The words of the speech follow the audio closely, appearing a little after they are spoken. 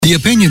The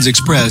opinions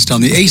expressed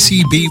on the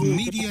ACB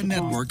Media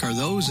Network are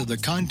those of the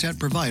content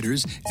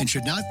providers and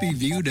should not be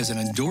viewed as an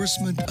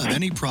endorsement of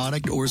any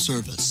product or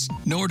service.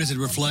 Nor does it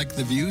reflect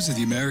the views of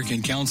the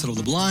American Council of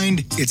the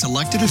Blind, its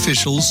elected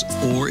officials,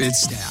 or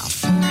its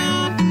staff.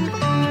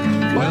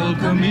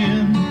 Welcome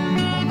in.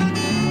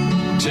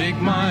 Take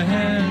my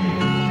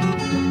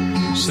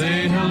hand.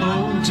 Say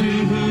hello to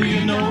who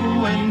you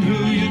know and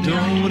who you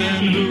don't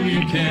and who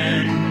you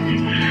can.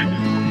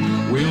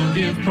 We'll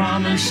give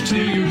promise to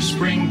your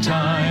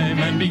springtime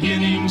and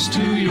beginnings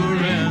to your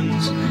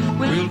ends.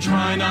 We'll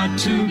try not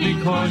to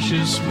be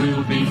cautious,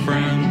 we'll be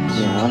friends.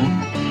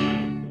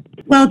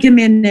 Welcome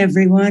in,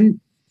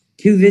 everyone,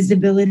 to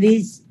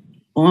Visibilities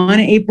on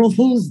April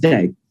Fool's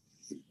Day.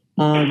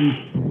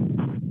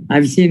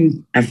 I've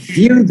seen a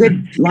few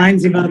good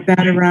lines about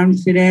that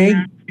around today.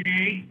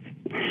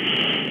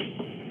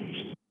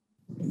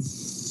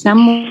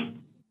 Someone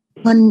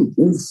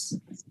is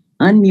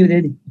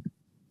unmuted.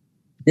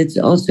 It's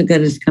also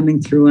got us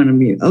coming through on a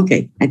mute.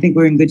 Okay, I think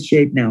we're in good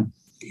shape now.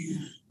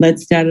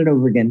 Let's start it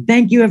over again.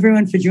 Thank you,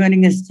 everyone, for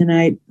joining us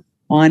tonight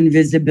on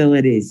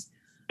Visibilities.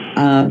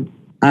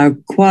 Our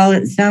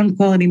sound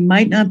quality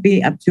might not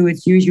be up to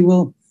its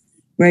usual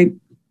great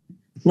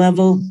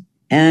level.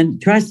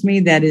 And trust me,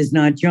 that is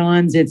not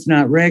John's, it's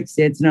not Rick's,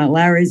 it's not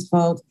Larry's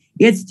fault,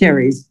 it's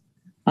Terry's.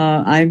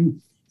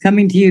 I'm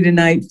coming to you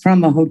tonight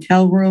from a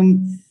hotel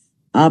room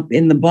up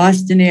in the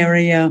Boston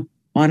area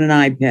on an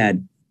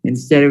iPad,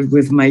 instead of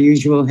with my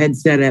usual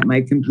headset at my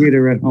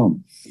computer at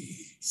home.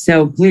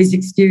 So please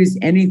excuse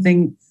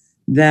anything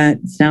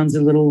that sounds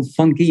a little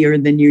funkier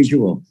than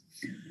usual.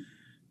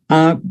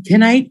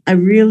 Tonight, I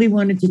really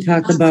wanted to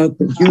talk about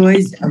the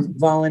joys of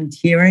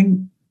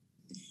volunteering.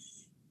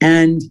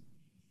 And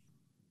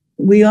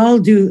we all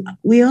do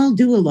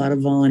a lot of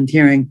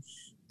volunteering,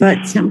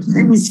 but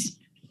sometimes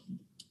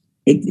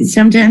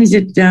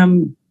it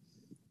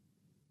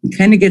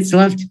kind of gets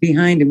left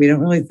behind, and we don't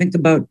really think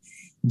about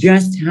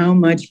just how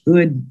much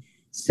good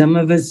some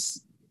of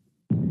us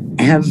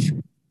have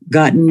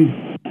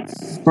gotten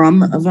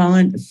from a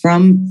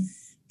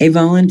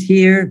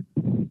volunteer,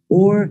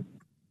 or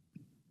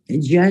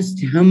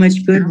just how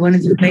much good one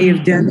of you may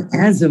have done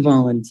as a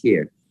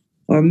volunteer,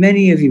 or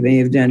many of you may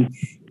have done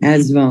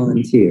as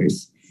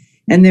volunteers.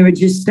 And there are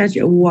just such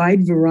a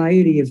wide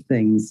variety of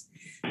things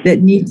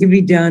that need to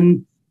be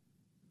done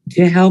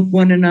to help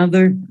one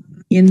another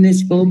in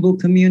this global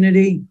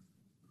community.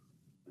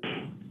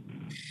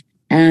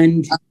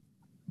 And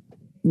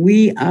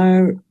we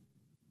are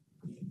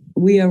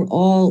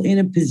all in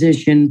a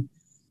position,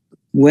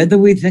 whether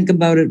we think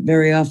about it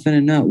very often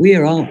or not, we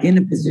are all in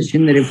a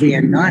position that if we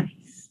are not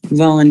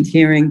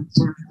volunteering,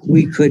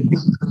 we could be,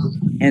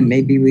 and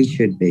maybe we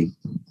should be.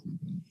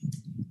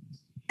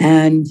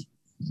 And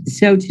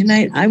so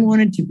tonight, I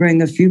wanted to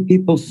bring a few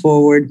people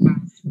forward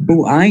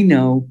who I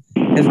know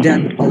have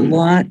done a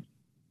lot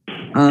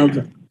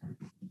of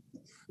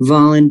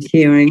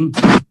volunteering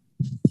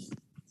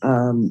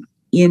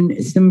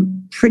in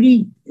some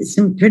pretty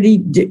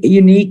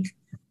unique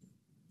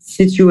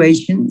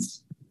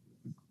situations.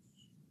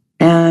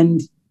 And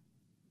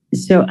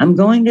so I'm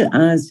going to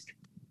ask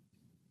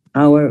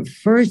our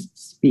first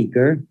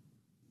speaker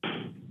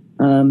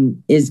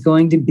is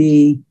going to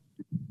be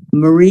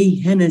Marie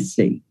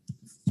Hennessy.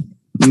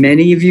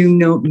 Many of you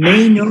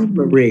may know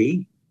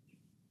Marie,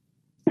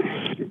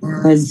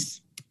 as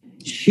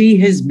she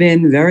has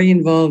been very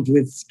involved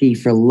with Ski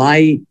for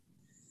Light,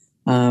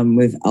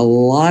 with a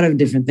lot of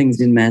different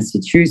things in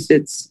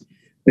Massachusetts,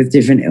 with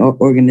different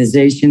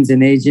organizations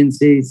and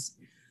agencies.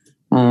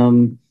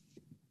 I'm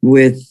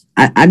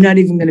not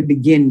even going to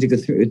begin to go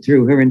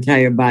through her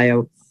entire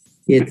bio.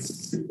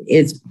 It's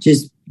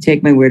just,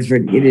 take my word for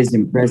it, it is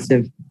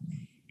impressive.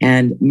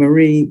 And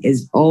Marie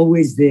is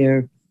always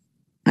there.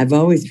 I've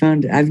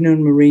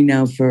known Marie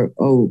now for,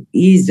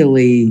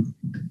 easily,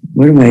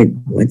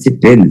 what's it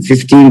been,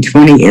 15,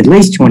 20, at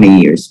least 20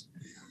 years.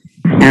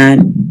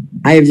 And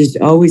I have just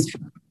always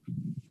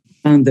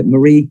found that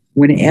Marie,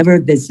 whenever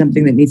there's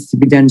something that needs to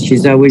be done,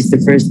 she's always the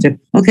first to,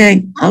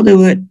 okay, I'll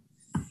do it.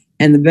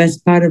 And the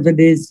best part of it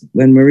is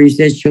when Marie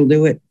says she'll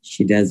do it,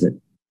 she does it.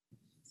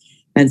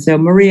 And so,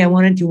 Marie, I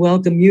wanted to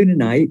welcome you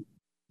tonight.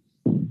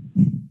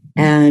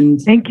 And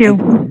thank you.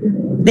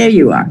 There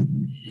you are.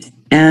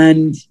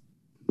 And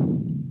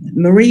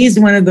Marie is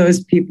one of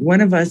those people,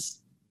 one of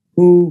us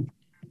who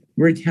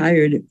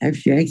retired.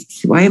 Actually,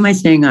 why am I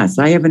saying us?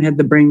 I haven't had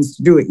the brains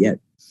to do it yet.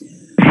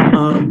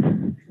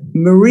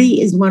 Marie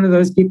is one of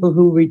those people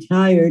who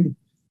retired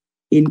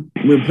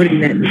we're putting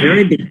that in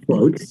very big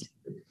quotes,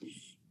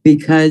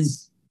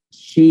 because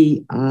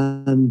she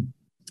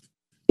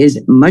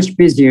is much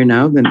busier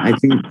now than I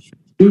think.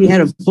 She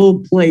had a full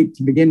plate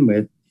to begin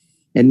with,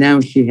 and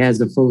now she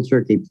has a full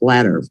turkey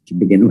platter to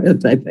begin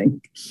with, I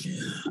think.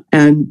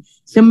 And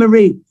so,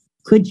 Marie,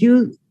 could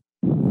you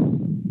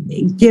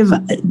give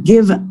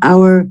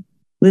our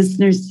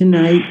listeners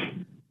tonight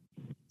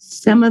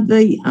some of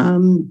the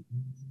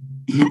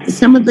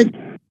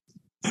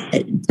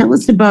tell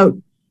us about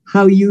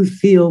how you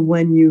feel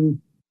when you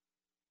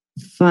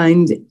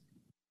find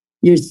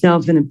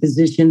yourself in a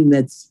position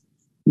that's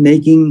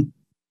making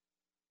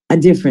a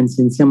difference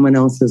in someone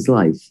else's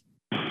life?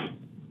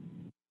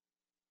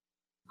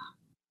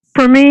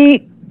 For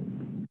me,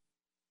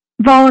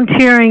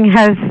 volunteering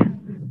has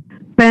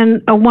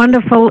been a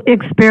wonderful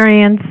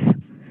experience,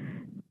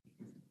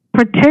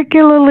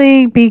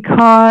 particularly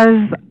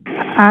because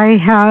I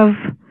have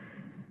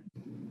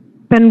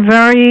been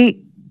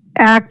very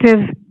active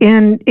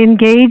in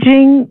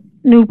engaging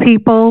new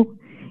people,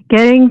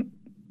 getting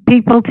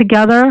people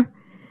together,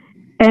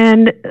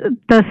 and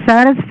the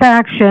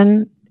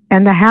satisfaction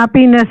and the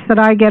happiness that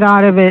I get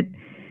out of it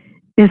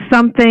is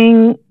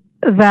something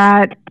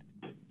that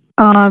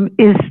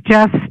is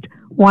just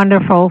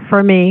wonderful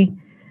for me.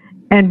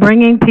 And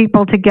bringing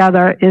people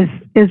together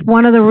is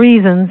one of the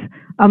reasons,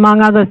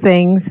 among other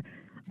things,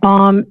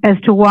 as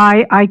to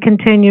why I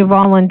continue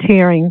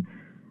volunteering.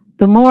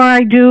 The more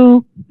I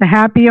do, the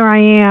happier I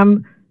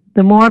am,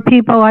 the more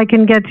people I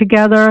can get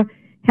together,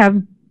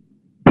 have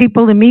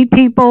people to meet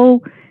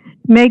people,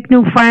 make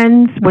new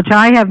friends, which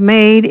I have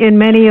made in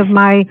many of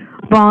my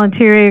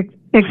volunteer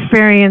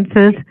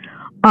experiences,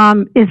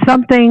 is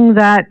something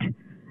that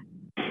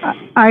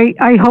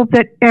I hope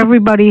that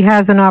everybody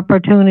has an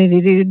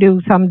opportunity to do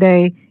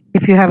someday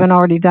if you haven't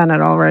already done it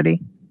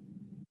already.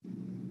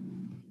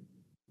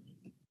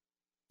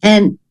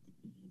 And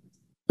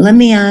let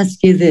me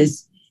ask you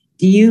this.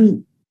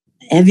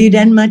 Have you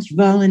done much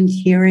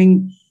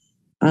volunteering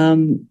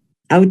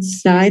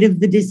outside of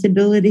the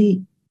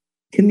disability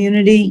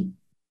community?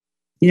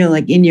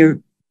 Like in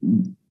your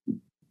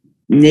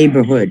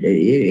neighborhood,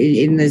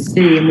 in the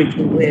city in which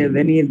you live,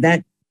 any of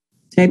that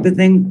type of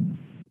thing?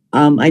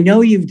 I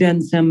know you've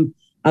done some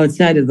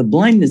outside of the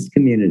blindness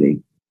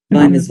community,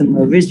 blindness and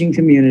low vision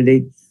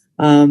community.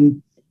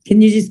 Can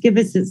you just give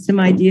us some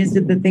ideas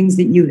of the things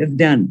that you have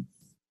done?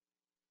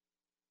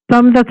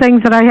 Some of the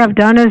things that I have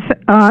done is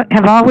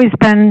have always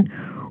been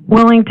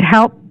willing to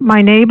help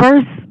my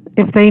neighbors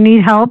if they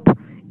need help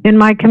in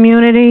my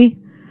community.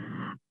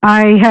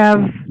 I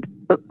have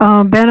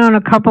been on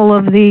a couple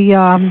of the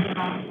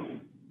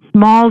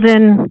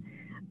Malden,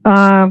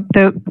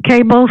 the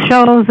cable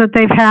shows that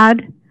they've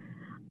had.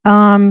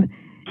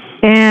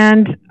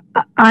 And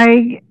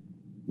I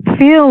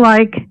feel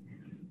like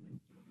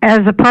as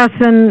a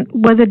person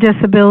with a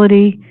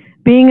disability,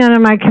 being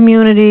in my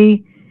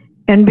community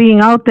and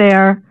being out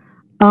there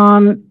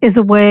is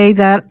a way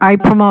that I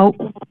promote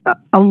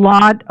a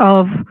lot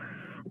of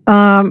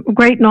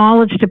great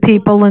knowledge to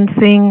people and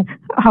seeing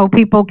how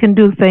people can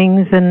do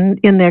things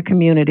in their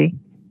community.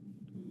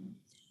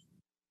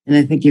 And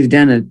I think you've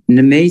done an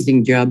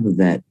amazing job of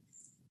that.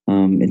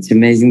 It's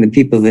amazing the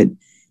people that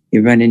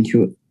you run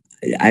into.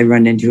 I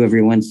run into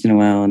every once in a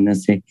while, and they'll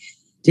say,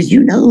 "Did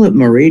you know what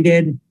Marie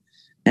did?"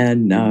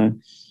 And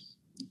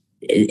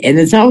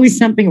it's always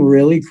something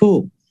really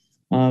cool.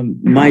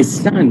 My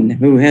son,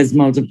 who has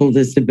multiple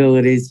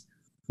disabilities,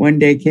 one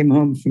day came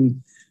home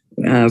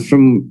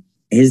from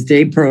his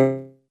day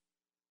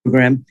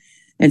program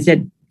and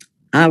said,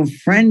 "Our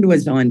friend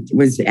was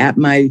at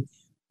my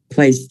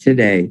place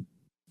today."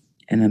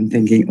 And I'm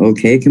thinking,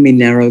 okay, can we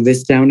narrow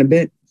this down a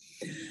bit?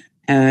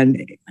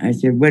 And I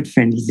said, "What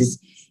friend?" He says,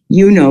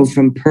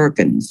 "From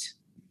Perkins."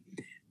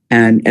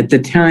 And at the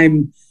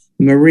time,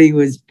 Marie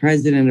was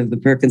president of the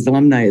Perkins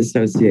Alumni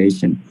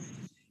Association.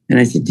 And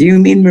I said, "Do you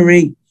mean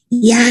Marie?"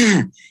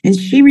 "Yeah." And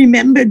she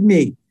remembered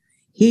me.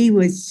 He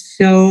was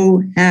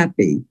so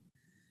happy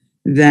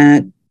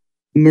that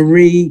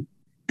Marie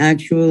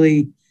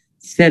actually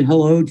said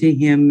hello to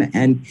him.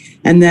 And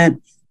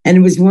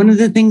it was one of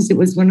the things that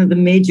was one of the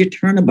major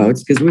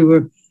turnabouts, because we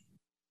were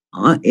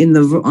on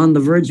the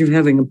verge of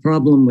having a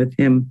problem with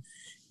him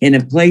in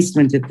a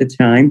placement at the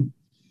time.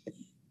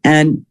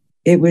 And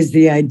it was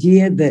the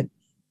idea that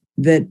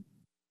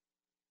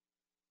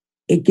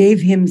it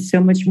gave him so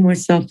much more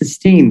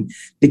self-esteem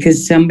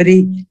because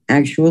somebody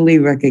actually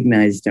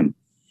recognized him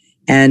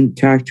and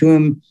talked to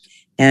him.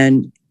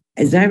 And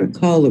as I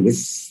recall, it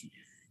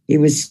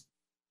was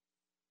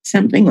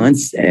something on,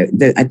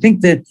 I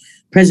think the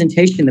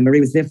presentation that Marie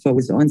was there for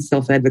was on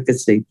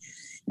self-advocacy.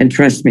 And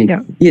trust me,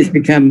 yeah, he has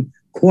become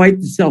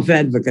quite the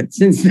self-advocate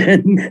since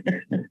then.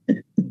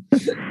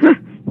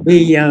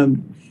 He,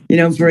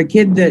 for a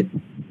kid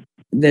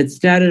that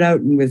started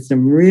out with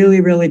some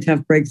really, really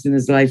tough breaks in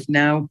his life,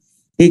 now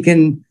he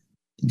can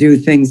do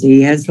things.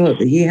 He has low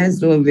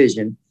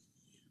vision,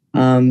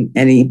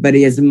 but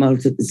he has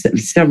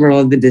several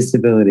other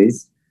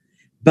disabilities.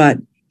 But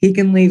he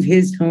can leave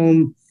his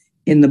home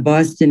in the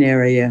Boston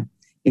area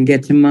and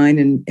get to mine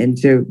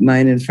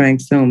and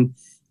Frank's home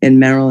in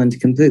Maryland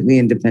completely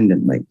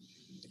independently.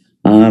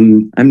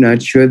 I'm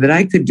not sure that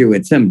I could do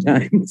it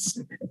sometimes.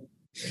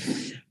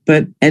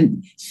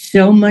 And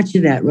so much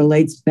of that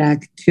relates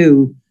back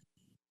to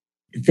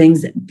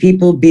things,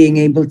 people being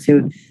able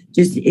to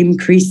just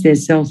increase their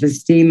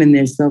self-esteem and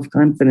their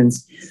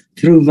self-confidence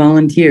through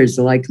volunteers,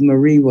 like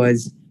Marie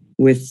was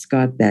with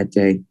Scott that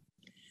day.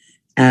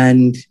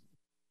 And,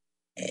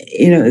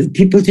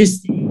 people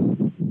just,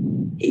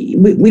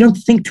 we don't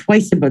think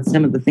twice about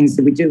some of the things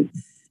that we do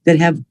that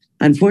have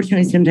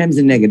unfortunately, sometimes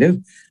a negative,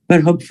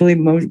 but hopefully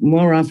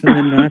more often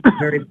than not, a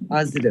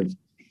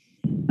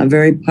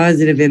very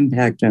positive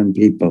impact on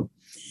people.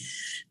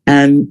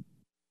 And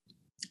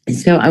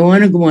so I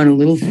want to go on a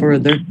little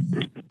further.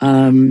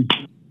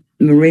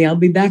 Marie, I'll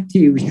be back to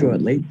you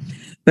shortly,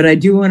 but I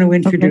do want to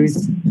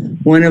introduce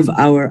one of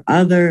our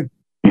other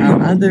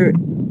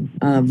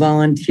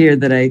volunteer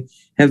that I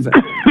have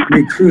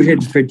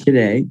recruited for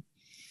today.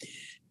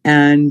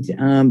 And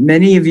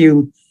many of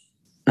you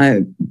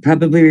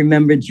probably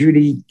remember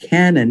Judy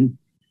Cannon.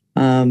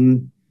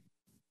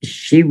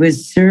 She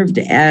was served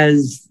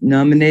as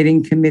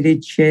nominating committee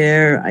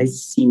chair. I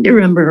seem to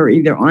remember her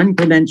either on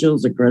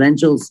credentials or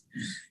credentials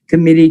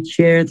committee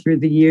chair through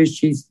the years.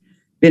 She's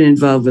been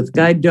involved with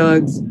guide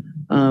dogs.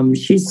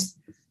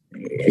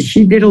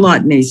 She did a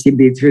lot in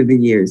ACB through the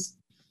years.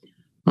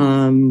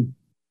 But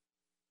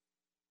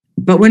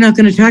we're not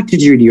going to talk to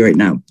Judy right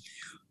now.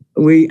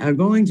 We are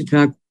going to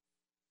talk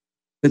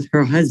with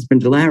her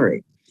husband,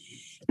 Larry.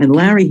 And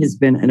Larry has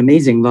been an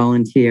amazing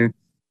volunteer,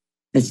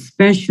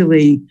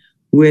 especially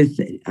with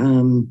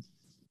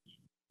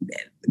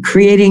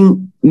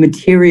creating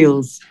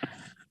materials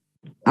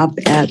up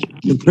at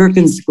the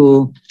Perkins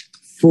School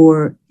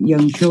for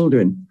young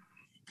children.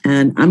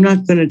 And I'm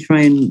not going to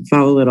try and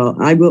follow it all.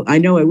 I will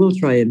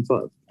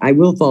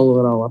follow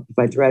it all up if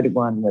I try to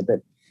go on with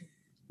it.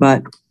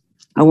 But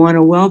I want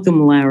to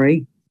welcome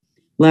Larry.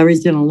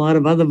 Larry's done a lot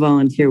of other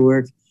volunteer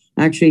work.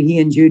 Actually, he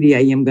and Judy,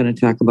 I am going to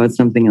talk about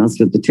something else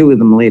with the two of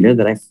them later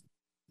that I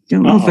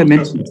don't know if I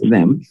mentioned to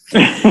them.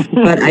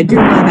 But I do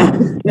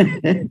want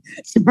to,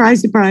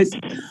 surprise.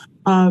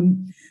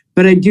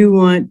 But I do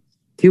want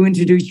to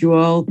introduce you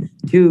all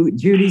to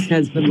Judy's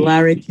husband,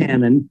 Larry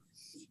Cannon.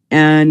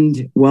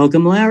 And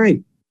welcome,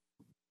 Larry.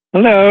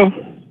 Hello.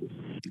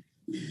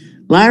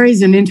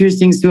 Larry's an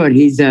interesting sort.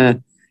 He's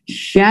a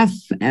chef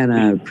and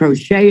a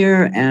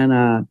crocheter and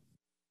a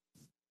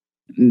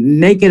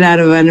make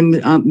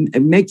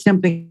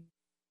something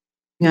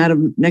out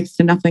of next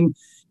to nothing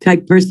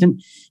type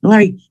person.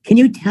 Larry, can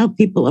you tell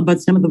people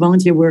about some of the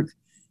volunteer work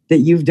that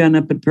you've done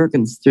up at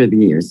Perkins through the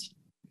years?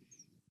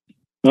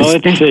 Well,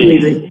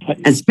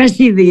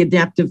 especially the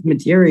adaptive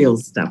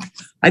materials stuff.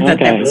 I thought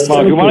that was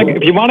so cool.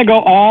 If you want to go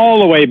all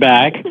the way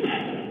back,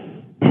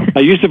 I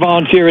used to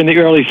volunteer in the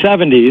early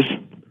 70s.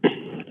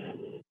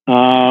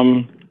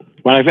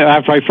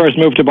 After I first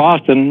moved to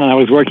Boston, I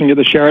was working at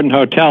the Sheraton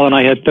Hotel and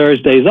I had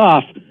Thursdays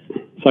off.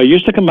 So I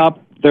used to come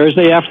up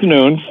Thursday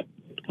afternoons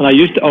and I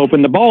used to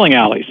open the bowling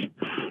alleys,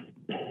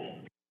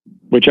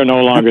 which are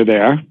no longer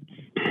there.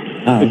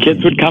 The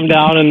kids would come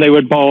down and they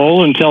would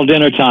bowl until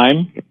dinner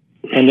time.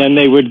 And then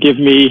they would give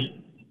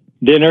me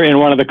dinner in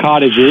one of the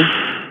cottages.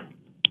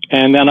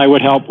 And then I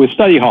would help with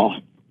study hall,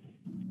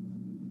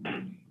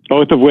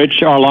 both of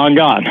which are long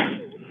gone.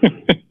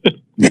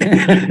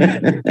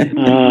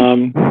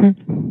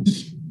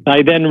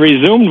 I then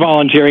resumed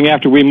volunteering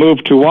after we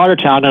moved to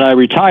Watertown and I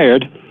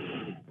retired.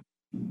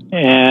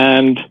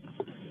 And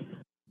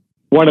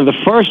one of the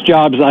first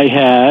jobs I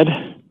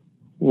had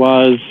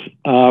was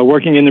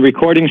working in the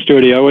recording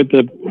studio at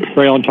the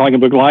Braille and Talking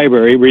Book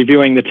Library,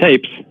 reviewing the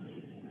tapes,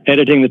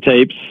 editing the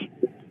tapes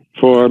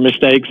for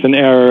mistakes and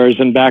errors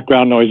and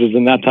background noises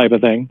and that type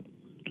of thing.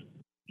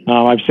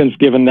 I've since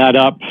given that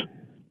up.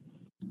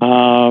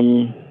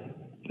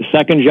 The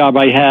second job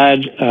I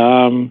had,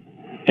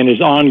 and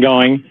is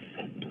ongoing,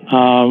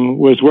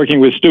 was working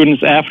with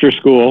students after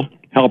school,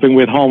 helping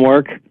with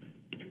homework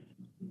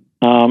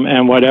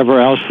and whatever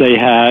else they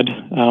had.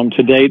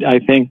 To date, I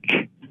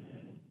think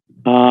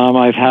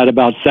I've had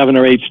about 7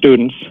 or 8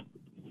 students.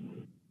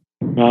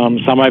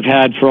 Some I've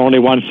had for only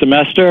one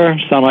semester,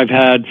 some I've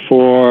had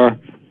for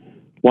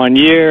 1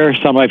 year,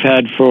 some I've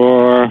had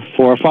for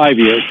 4 or 5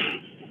 years.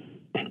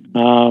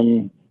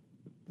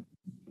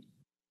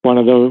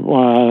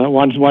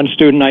 One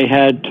student I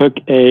had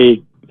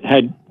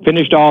had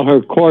finished all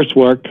her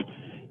coursework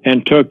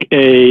and took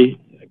a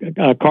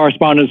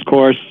correspondence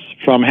course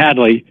from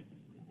Hadley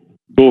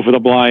School for the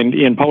Blind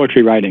in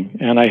poetry writing,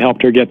 and I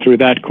helped her get through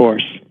that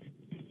course.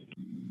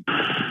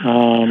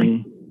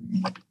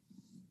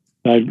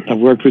 I've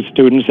worked with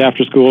students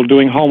after school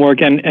doing homework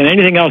and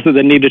anything else that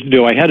they needed to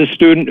do. I had a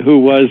student who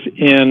was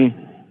in,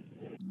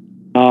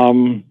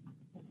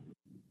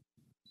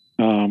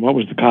 what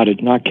was the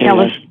cottage? Not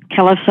Kayla.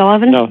 Keller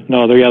Sullivan?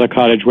 No, the other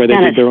cottage where they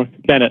did their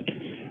Bennett.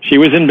 She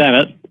was in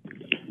Bennett,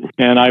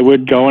 and I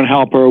would go and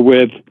help her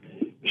with,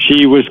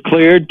 she was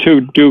cleared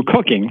to do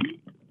cooking,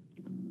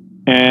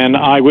 and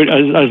I would,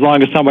 as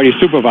long as somebody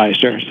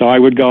supervised her. So I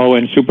would go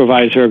and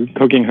supervise her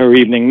cooking her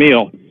evening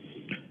meal.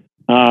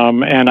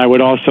 And I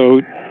would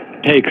also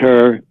take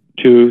her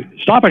to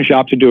Stop and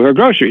Shop to do her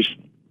groceries.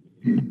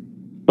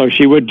 So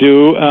she would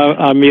do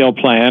a meal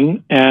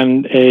plan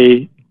and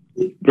a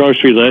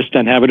grocery list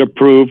and have it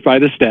approved by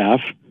the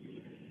staff.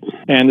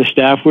 And the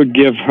staff would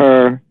give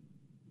her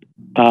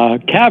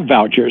cab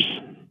vouchers.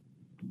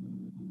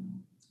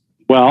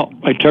 Well,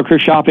 I took her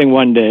shopping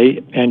one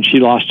day and she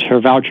lost her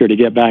voucher to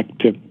get back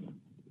to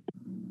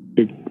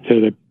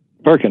the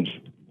Perkins.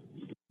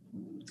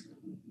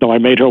 So I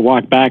made her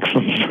walk back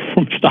from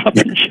Stop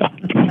and Shop.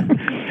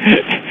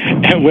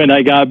 And when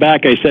I got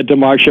back, I said to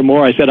Marcia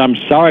Moore, I said, I'm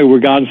sorry we're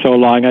gone so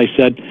long. I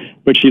said,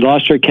 but she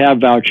lost her cab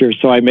voucher,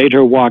 so I made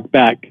her walk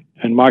back.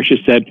 And Marcia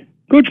said,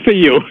 good for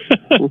you.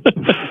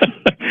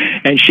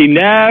 And she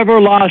never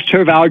lost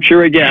her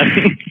voucher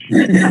again.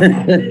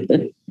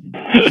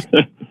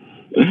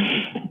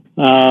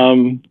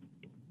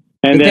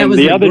 And then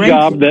the other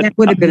job that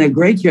would have been a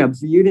great job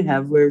for you to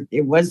have, where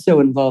it was so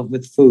involved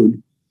with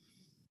food.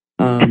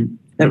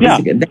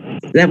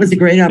 That was a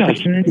great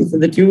opportunity for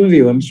the two of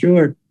you, I'm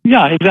sure.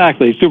 Yeah,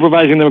 exactly.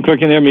 Supervising them,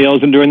 cooking their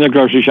meals, and doing their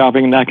grocery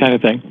shopping and that kind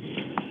of thing.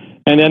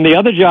 And then the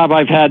other job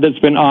I've had that's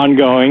been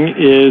ongoing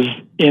is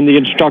in the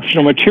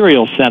Instructional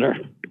Materials Center,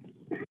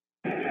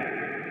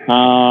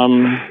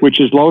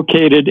 which is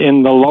located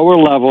in the lower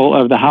level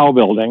of the Howe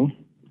building.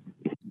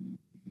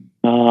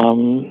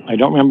 I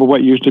don't remember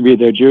what used to be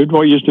there. Jude,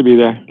 what used to be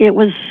there? It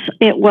was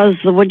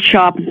the wood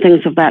shop and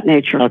things of that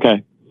nature.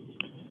 Okay.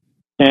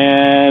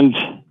 And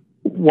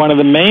one of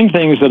the main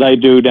things that I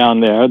do down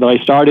there, that I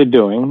started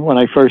doing when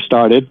I first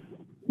started,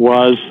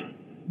 was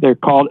it's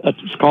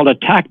called a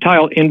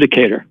tactile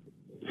indicator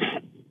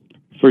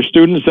for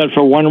students that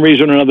for one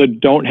reason or another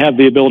don't have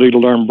the ability to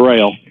learn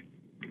Braille.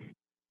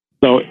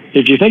 So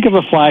if you think of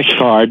a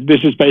flashcard,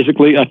 this is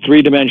basically a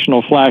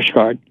three-dimensional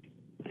flashcard.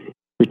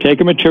 We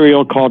take a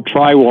material called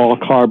tri-wall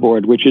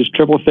cardboard, which is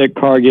triple thick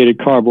corrugated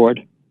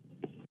cardboard,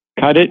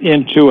 cut it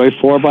into a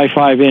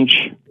 4x5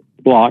 inch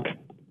block,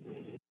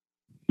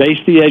 base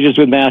the edges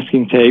with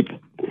masking tape,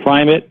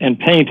 prime it, and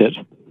paint it,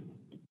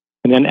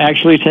 and then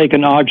actually take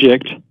an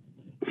object,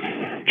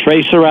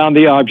 trace around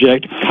the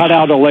object, cut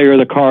out a layer of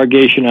the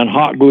corrugation, and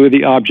hot glue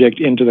the object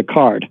into the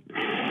card.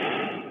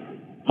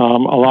 A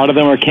lot of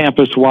them are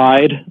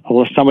campus-wide,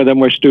 although some of them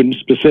were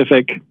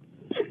student-specific.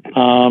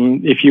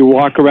 If you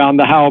walk around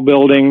the Howe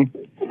building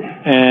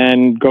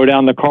and go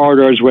down the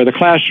corridors where the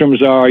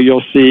classrooms are,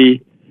 you'll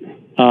see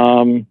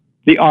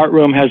the art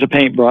room has a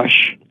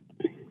paintbrush.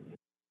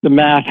 The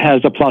math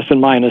has a plus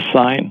and minus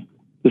sign.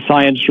 The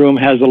science room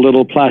has a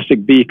little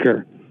plastic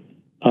beaker.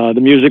 The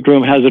music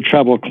room has a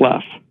treble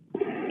clef.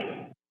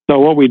 So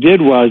what we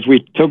did was we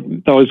took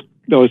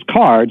those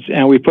cards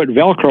and we put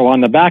Velcro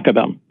on the back of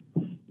them.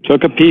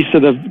 Took a piece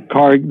of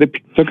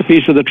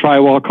the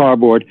tri-wall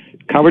cardboard,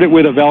 covered it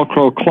with a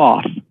Velcro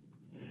cloth,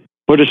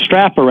 put a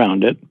strap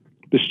around it.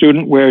 The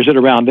student wears it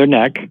around their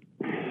neck,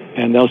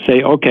 and they'll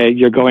say, okay,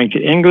 you're going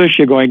to English,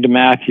 you're going to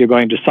math, you're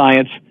going to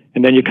science,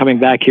 and then you're coming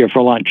back here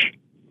for lunch.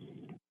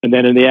 And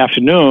then in the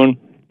afternoon,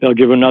 they'll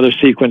give another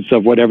sequence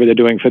of whatever they're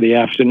doing for the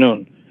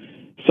afternoon.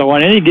 So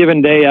on any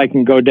given day, I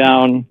can go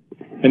down,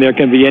 and there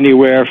can be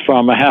anywhere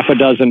from a half a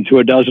dozen to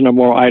a dozen or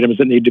more items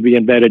that need to be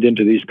embedded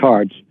into these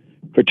cards,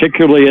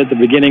 particularly at the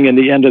beginning and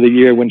the end of the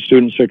year when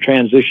students are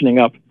transitioning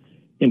up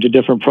into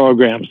different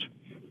programs.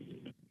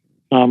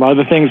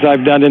 Other things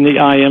I've done in the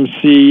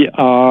IMC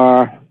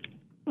are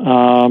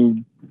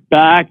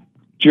back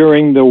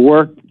during the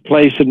work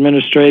progress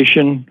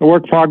administration,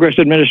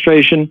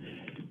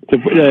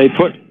 they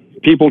put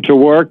people to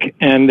work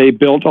and they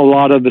built a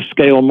lot of the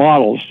scale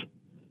models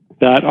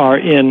that are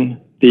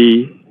in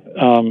the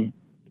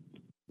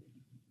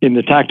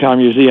Tactile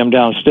Museum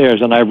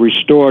downstairs, and I've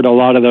restored a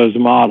lot of those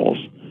models.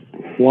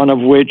 One of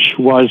which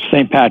was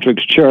St.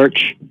 Patrick's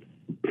Church,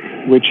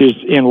 which is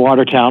in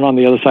Watertown, on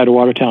the other side of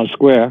Watertown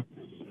Square.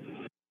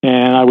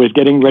 And I was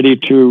getting ready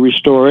to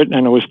restore it,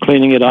 and I was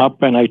cleaning it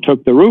up, and I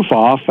took the roof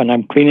off, and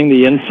I'm cleaning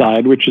the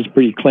inside, which is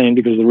pretty clean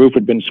because the roof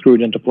had been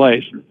screwed into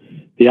place.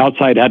 The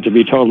outside had to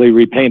be totally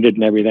repainted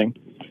and everything.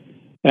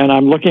 And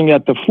I'm looking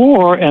at the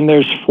floor, and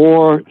there's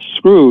 4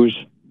 screws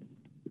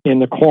in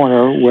the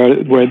corner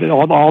where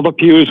all the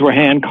pews were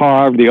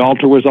hand-carved, the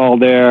altar was all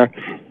there,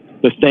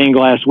 the stained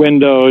glass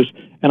windows,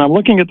 and I'm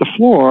looking at the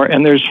floor,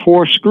 and there's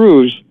 4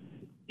 screws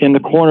in the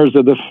corners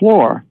of the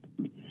floor.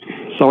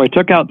 So I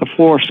took out the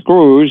 4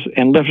 screws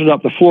and lifted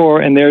up the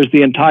floor, and there's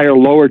the entire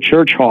lower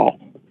church hall,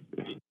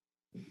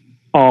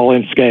 all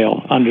in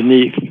scale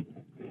underneath.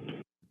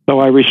 So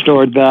I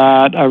restored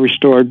that. I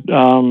restored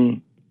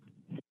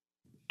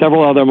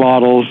several other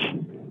models.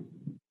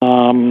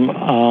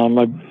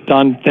 I've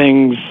done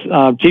things.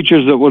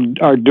 Teachers that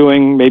are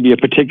doing maybe a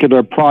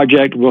particular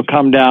project will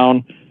come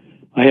down.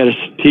 I had a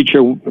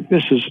teacher,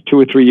 this is 2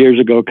 or 3 years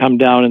ago, come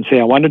down and say,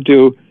 I want to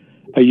do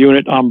a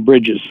unit on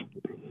bridges.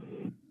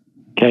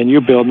 Can you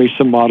build me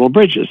some model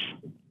bridges?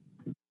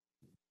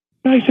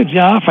 And I said,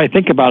 yeah, if I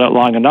think about it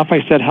long enough.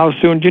 I said, how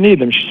soon do you need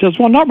them? She says,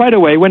 well, not right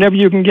away, whenever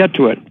you can get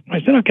to it.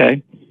 I said,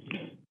 okay.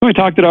 So I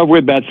talked it over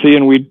with Betsy,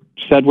 and we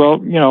said, well,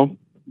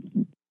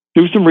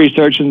 do some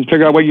research and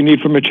figure out what you need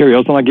for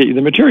materials, and I'll get you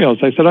the materials.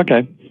 I said,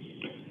 okay.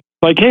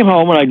 So I came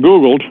home and I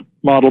Googled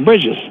model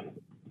bridges.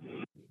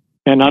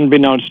 And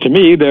unbeknownst to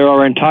me, there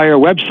are entire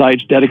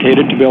websites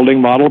dedicated to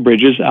building model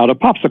bridges out of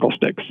popsicle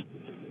sticks.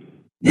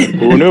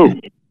 Who knew?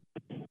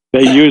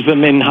 They use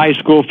them in high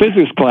school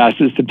physics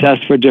classes to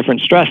test for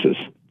different stresses.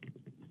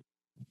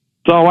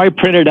 So I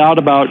printed out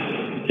about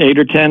 8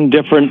 or 10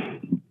 different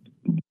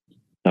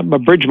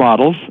bridge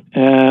models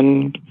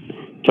and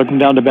took them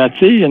down to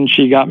Betsy, and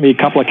she got me a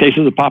couple of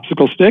cases of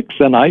popsicle sticks,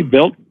 and I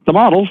built the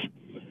models,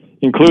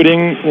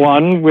 including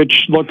one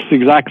which looks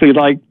exactly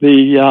like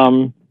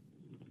the,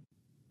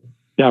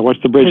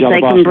 what's the bridge out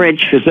of Boston?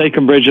 Bridge. The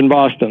Zachem Bridge in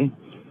Boston,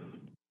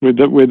 with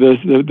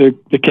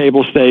the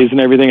cable stays and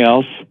everything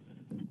else.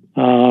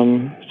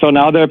 So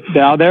now they're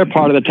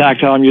part of the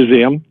Tactile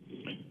Museum.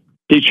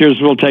 Teachers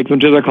will take them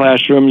to their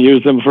classroom,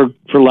 use them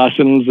for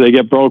lessons. They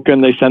get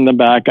broken, they send them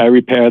back. I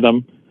repair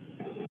them.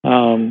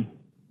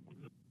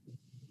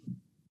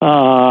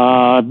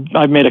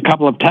 I've made a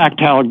couple of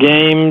tactile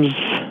games.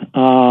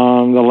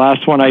 The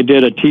last one I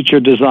did, a teacher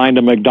designed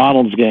a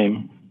McDonald's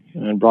game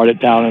and brought it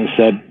down and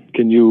said,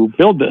 "Can you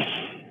build this?"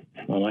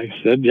 And I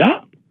said,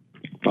 "Yeah,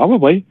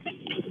 probably."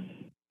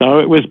 So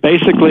it was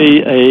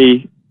basically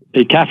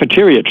a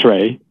cafeteria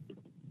tray,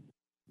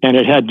 and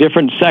it had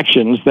different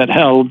sections that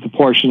held the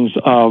portions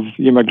of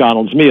your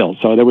McDonald's meal.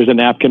 So there was a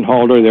napkin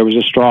holder, there was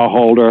a straw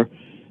holder,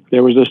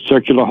 there was a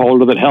circular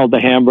holder that held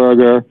the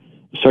hamburger,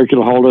 a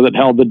circular holder that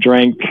held the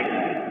drink,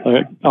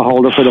 a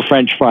holder for the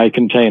French fry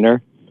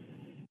container.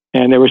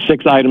 And there were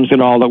 6 items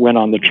in all that went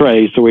on the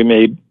tray. So we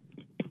made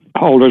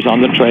holders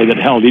on the tray that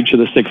held each of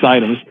the 6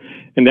 items.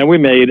 And then we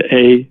made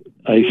a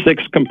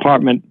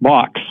 6-compartment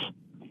box.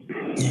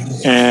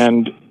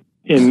 And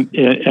in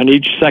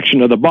each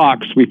section of the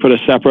box, we put a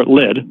separate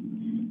lid.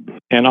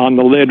 And on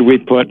the lid, we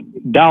put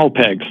dowel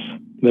pegs.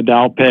 The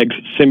dowel pegs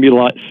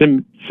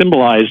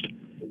symbolized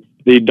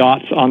the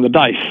dots on the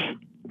dice.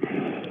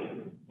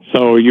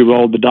 So you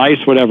rolled the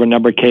dice, whatever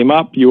number came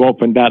up, you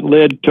opened that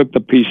lid, took the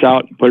piece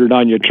out, put it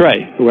on your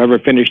tray. Whoever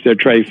finished their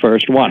tray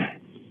first won.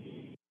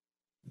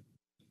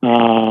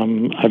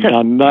 I've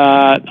done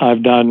that.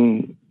 I've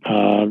done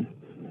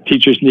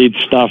teachers need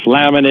stuff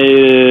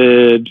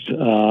laminated,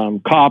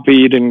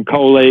 copied and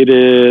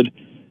collated,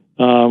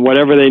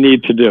 whatever they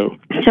need to do.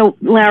 So,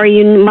 Larry,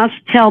 you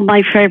must tell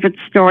my favorite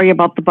story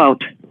about the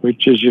boat.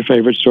 Which is your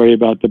favorite story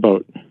about the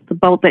boat? The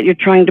boat that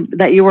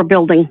that you were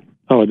building.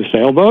 Oh, the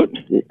sailboat?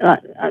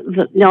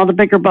 The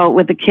bigger boat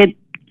with the kid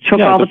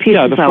took all the pieces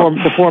out.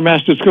 The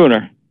four-masted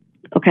schooner.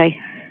 Okay.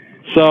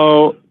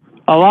 So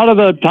a lot of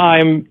the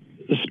time,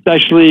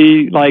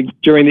 especially like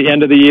during the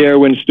end of the year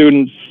when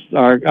students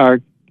are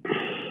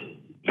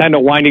kind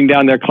of winding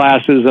down their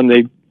classes and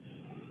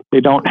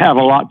they don't have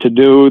a lot to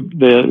do,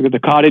 the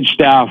cottage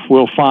staff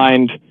will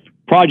find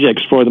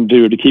projects for them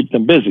to do to keep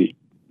them busy.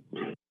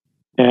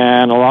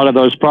 And a lot of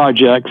those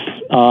projects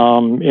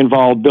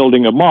involve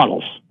building of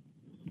models.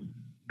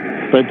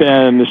 But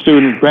then the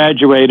student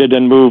graduated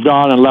and moved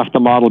on and left the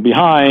model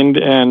behind,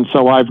 and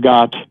so I've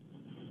got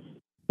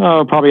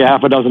probably a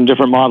half a dozen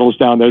different models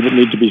down there that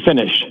need to be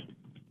finished.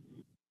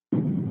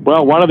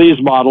 Well, one of these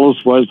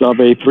models was of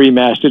a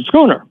 3-masted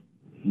schooner.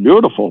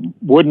 Beautiful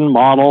wooden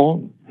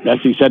model.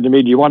 Bessie said to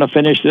me, "Do you want to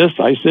finish this?"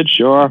 I said,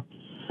 "Sure."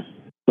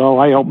 So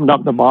I opened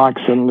up the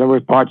box, and there were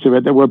parts of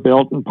it that were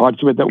built and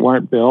parts of it that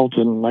weren't built,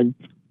 and I'm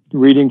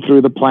reading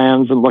through the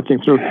plans and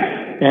looking through,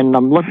 and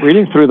I'm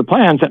reading through the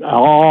plans, and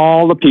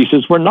all the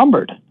pieces were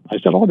numbered. I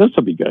said, "Oh, this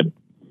will be good."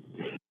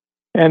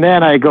 And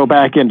then I go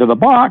back into the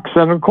box,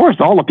 and of course,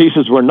 all the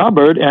pieces were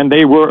numbered, and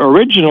they were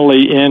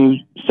originally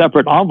in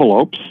separate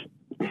envelopes,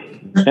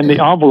 and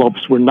the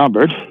envelopes were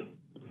numbered.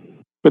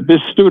 But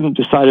this student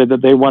decided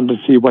that they wanted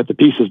to see what the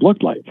pieces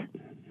looked like.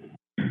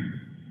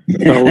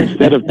 So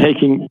instead of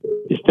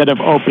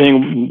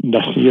opening,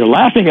 you're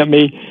laughing at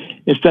me,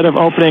 instead of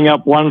opening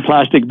up one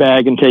plastic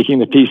bag and taking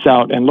the piece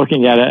out and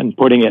looking at it and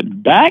putting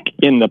it back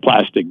in the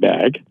plastic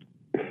bag,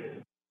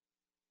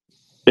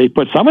 they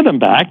put some of them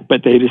back,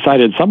 but they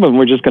decided some of them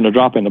were just going to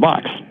drop in the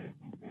box.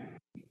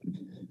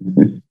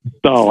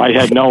 So I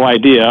had no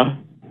idea.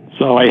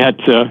 So I had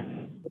to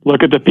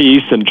look at the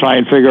piece and try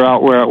and figure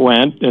out where it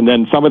went. And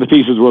then some of the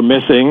pieces were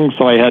missing,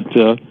 so I had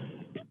to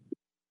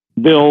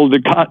build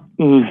and cut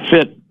and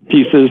fit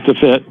pieces to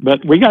fit.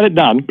 But we got it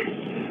done.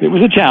 It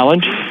was a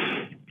challenge.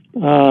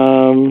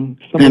 Some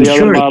of the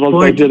other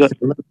models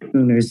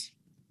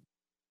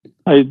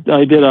I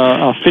did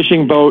a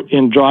fishing boat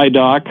in dry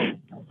dock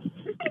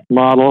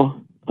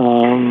model,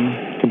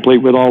 complete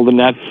with all the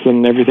nets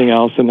and everything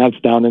else, and that's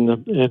down in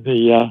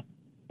the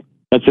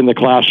that's in the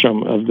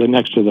classroom of the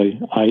next to the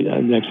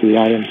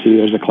IMC.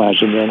 There's a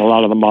classroom there, and a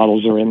lot of the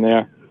models are in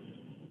there.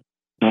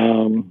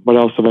 What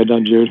else have I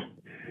done, Jude?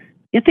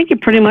 I think you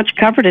pretty much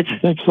covered it. I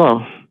think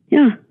so.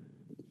 Yeah.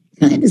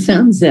 Kind of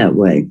sounds that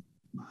way.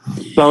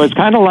 So it's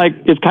kind of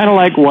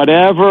like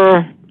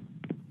whatever,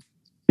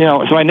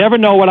 so I never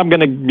know what I'm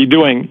going to be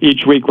doing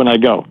each week when I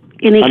go.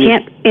 And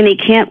he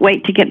can't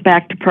wait to get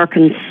back to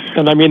Perkins.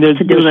 And I mean, there's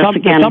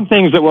some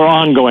things that were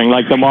ongoing,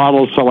 like the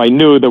models. So I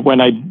knew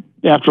that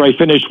after I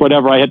finished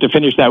whatever I had to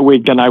finish that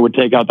week, then I would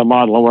take out the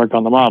model and work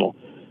on the model.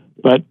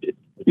 But,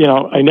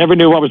 I never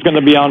knew what was going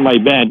to be on my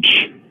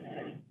bench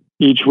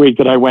each week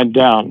that I went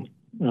down.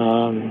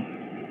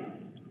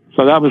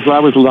 So that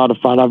was a lot of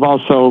fun. I've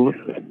also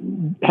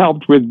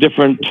helped with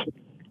different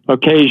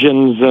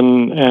occasions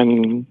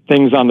and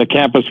things on the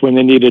campus when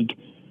they needed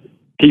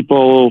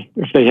people,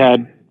 if they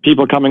had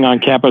people coming on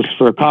campus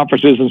for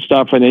conferences and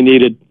stuff, and they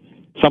needed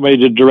somebody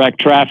to direct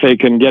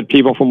traffic and get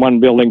people from one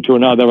building to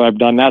another. I've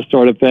done that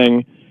sort of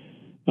thing.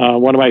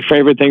 One of my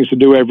favorite things to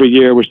do every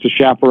year was to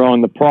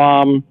chaperone the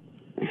prom.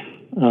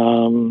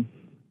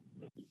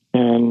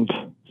 And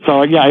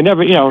so, yeah, I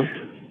never,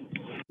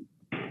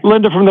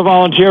 Linda from the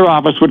volunteer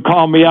office would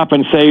call me up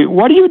and say,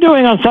 "What are you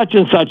doing on such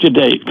and such a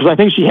date?" Because I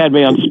think she had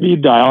me on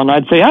speed dial, and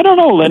I'd say, "I don't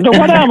know, Linda,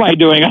 what am I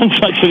doing on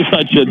such and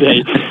such a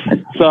date?"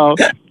 So,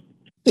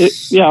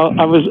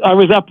 I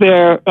was up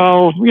there,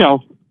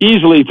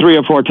 easily 3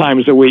 or 4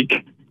 times a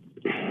week.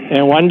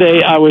 And one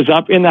day I was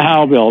up in the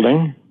Howe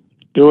building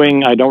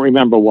doing, I don't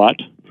remember what,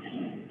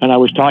 and I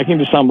was talking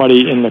to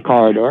somebody in the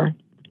corridor,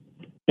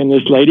 and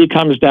this lady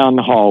comes down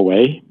the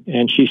hallway,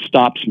 and she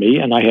stops me,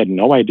 and I had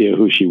no idea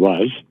who she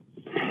was.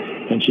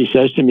 And she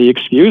says to me,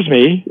 "Excuse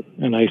me."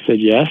 And I said,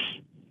 "Yes."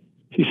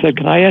 She said,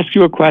 "Can I ask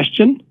you a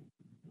question?"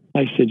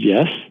 I said,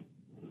 "Yes."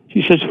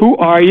 She says, "Who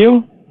are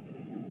you?"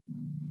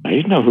 I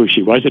didn't know who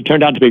she was. It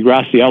turned out to be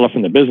Graciela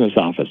from the business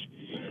office.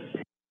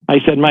 I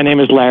said, "My name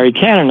is Larry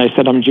Cannon." I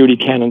said, "I'm Judy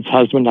Cannon's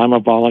husband. I'm a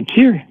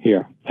volunteer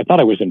here." I thought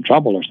I was in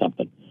trouble or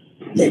something.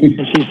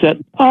 And she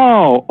said,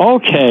 "Oh,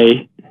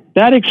 okay.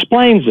 That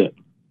explains it."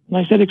 And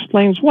I said,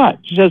 "Explains what?"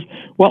 She says,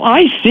 "Well,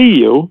 I see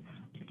you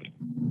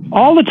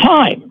all the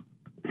time.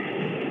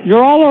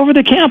 You're all over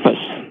the campus,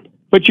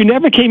 but you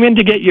never came in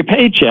to get your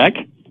paycheck,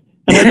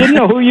 and I didn't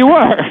know who you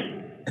were."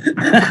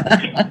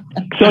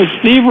 So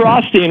Steve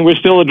Rothstein was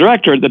still a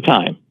director at the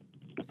time.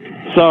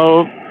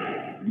 So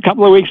a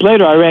couple of weeks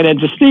later, I ran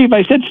into Steve.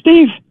 I said,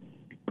 "Steve,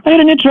 I had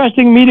an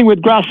interesting meeting with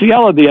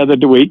Graciela the other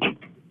week,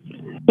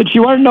 but she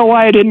wanted to know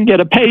why I didn't get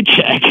a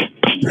paycheck."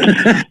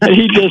 And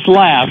he just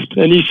laughed,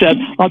 and he said,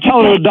 "I'll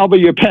tell her to double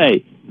your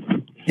pay."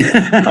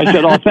 I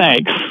said, "Oh,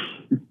 thanks."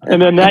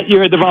 And then that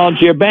year at the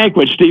volunteer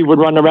banquet, Steve would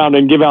run around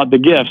and give out the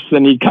gifts.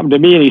 And he'd come to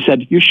me and he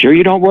said, "You sure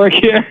you don't work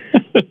here?"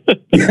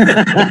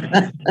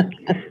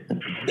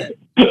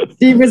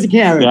 Steve was a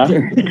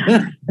character.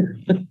 Yeah?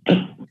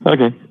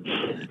 Okay.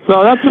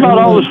 So that's about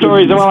all the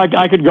stories. Well,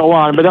 I could go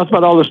on, but that's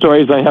about all the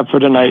stories I have for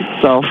tonight.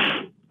 So,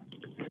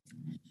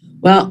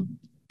 well,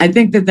 I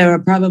think that there are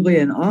probably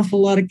an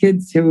awful lot of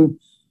kids who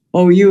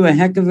owe you a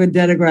heck of a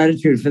debt of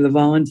gratitude for the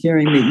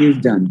volunteering that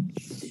you've done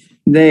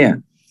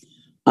there.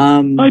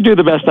 I do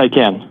the best I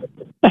can.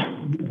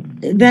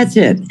 That's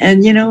it.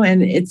 And,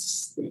 and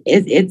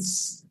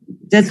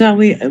that's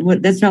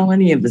all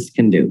any of us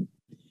can do.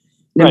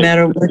 No Right.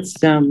 matter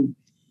what's, no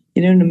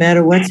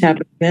matter what's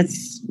happening,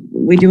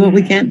 we do what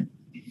we can.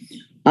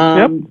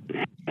 Yep.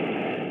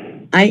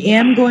 I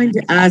am going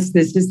to ask,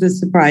 this is the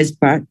surprise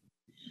part.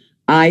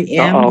 I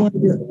am going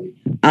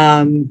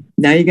to,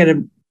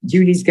 now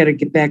Judy's got to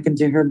get back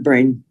into her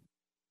brain,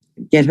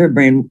 get her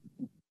brain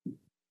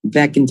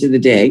back into the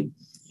day.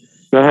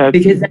 Go ahead.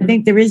 Because I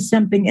think there is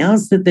something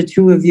else that the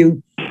two of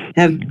you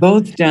have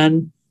both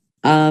done.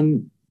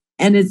 And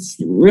it's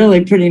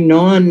really pretty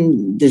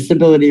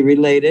non-disability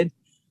related.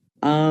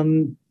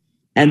 And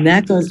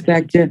that goes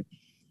back to,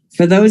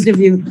 for those of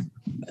you,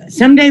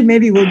 someday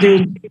maybe we'll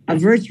do a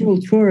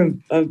virtual tour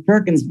of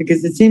Perkins,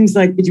 because it seems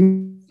like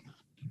between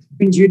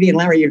Judy and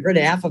Larry, you heard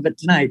half of it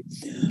tonight.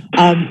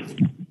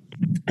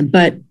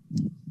 But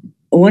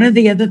one of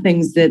the other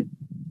things that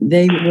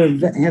they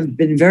have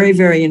been very,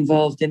 very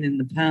involved in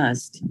the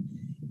past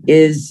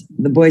is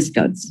the Boy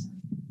Scouts.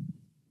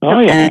 Oh,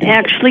 yeah.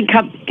 Actually,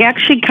 Cub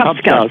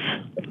Scouts.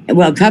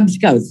 Well, Cub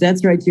Scouts,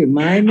 that's right too.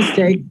 My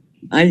mistake.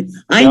 I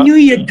knew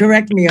you'd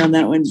correct me on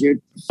that one,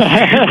 Jude.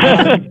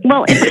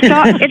 Well,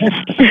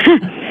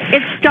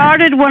 it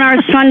started when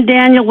our son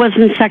Daniel was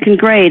in 2nd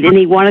grade, and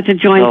he wanted to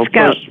join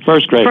Scouts.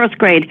 First grade. First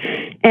grade.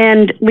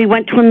 And we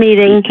went to a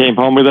meeting. He came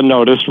home with a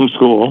notice from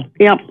school.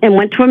 Yep, and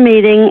went to a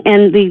meeting,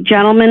 and the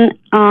gentleman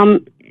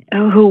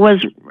who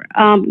was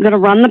going to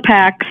run the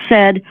pack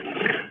said,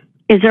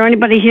 "Is there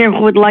anybody here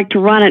who would like to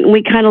run it?" And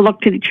we kind of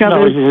looked at each other.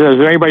 No, is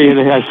there anybody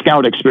that has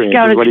Scout experience?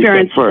 Scout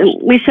experience.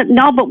 First. We said,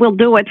 "No, but we'll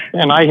do it."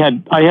 And I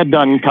had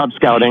done Cub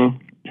Scouting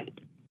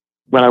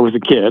when I was a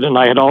kid, and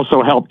I had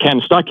also helped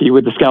Ken Stuckey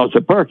with the Scouts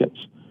at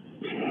Perkins.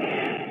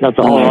 That's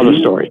a whole other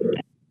story.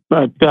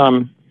 But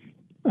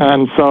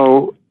and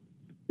so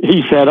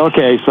he said,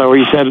 okay. So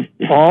he said,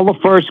 all the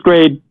first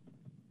grade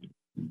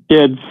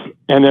kids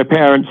and their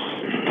parents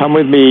come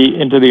with me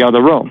into the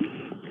other room.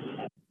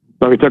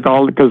 So we took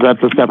because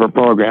that's a separate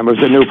program. It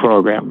was a new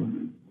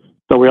program.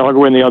 So we all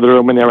go in the other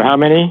room, and there were how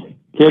many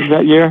kids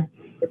that year?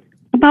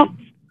 About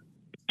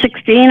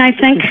 16, I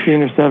think.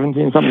 16 or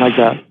 17, something like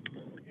that.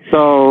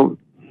 So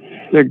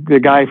the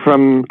guy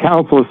from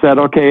council said,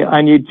 okay,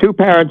 I need 2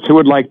 parents who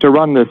would like to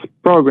run this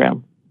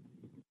program.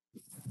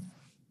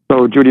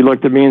 So Judy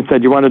looked at me and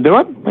said, "You want to do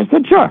it?" I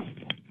said, "Sure."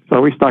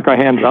 So we stuck our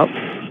hands up.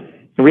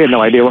 And we had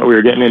no idea what we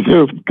were getting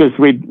into, because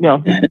we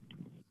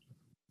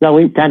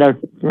kind of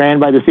ran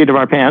by the seat of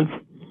our pants.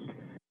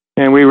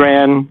 And we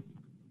ran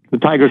the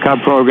Tiger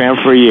Cub program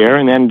for a year,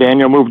 and then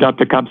Daniel moved up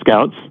to Cub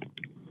Scouts.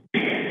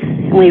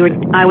 We were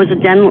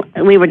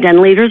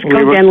den leaders,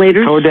 co-den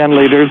leaders. Co-den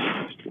leaders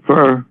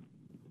for...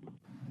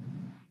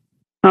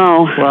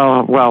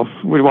 Oh. Well,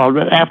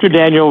 after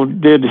Daniel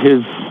did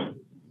his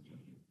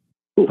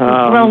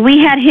Well, we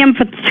had him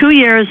for 2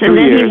 years, and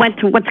then he went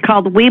to what's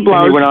called Weeblos.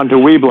 And he went on to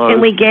Weeblos.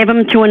 And we gave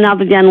him to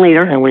another den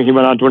leader. And he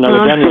went on to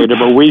another den leader,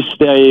 but we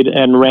stayed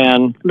and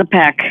ran the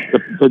pack.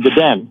 The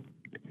den.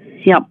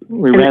 Yep.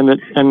 We ran it,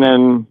 and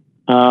then...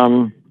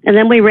 and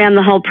then we ran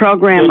the whole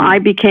program. I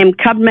became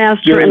Cub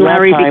Master, and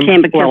Larry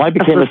became I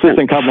became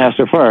Assistant Cub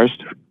Master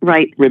first.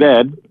 Right. With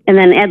Ed. And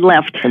then Ed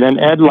left. And then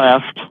Ed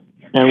left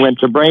and went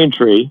to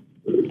Braintree.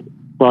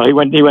 Well, he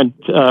went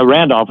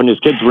Randolph, and his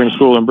kids were in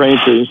school in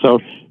Braintree. So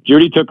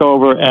Judy took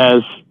over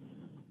as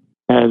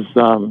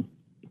the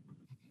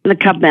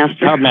Cub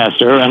Master. Cub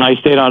Master, and I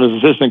stayed on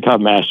as Assistant Cub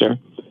Master.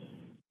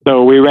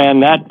 So we ran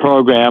that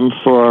program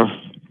for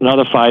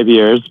another 5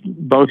 years.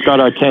 Both got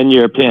our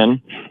 10-year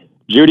pin.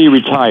 Judy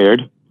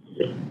retired.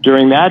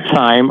 During that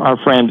time, our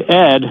friend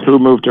Ed, who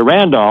moved to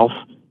Randolph,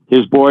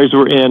 his boys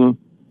were in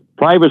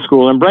private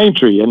school in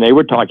Braintree, and they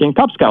were talking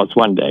Cub Scouts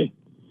one day.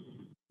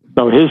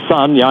 So his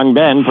son, young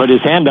Ben, put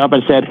his hand up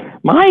and said,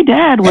 "My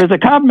dad was a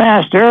Cub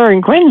Master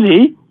in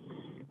Quincy."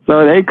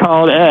 So they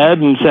called Ed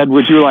and said,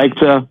 "Would you like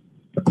to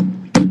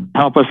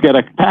help us get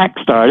a pack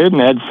started?"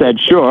 And Ed said,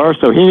 "Sure."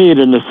 So he needed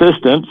an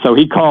assistant, so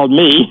he called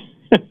me.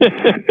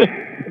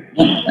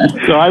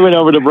 So I went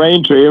over to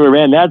Braintree, and we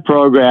ran that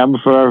program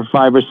for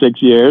 5 or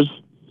 6 years.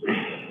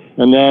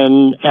 And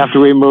then after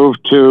we moved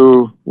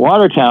to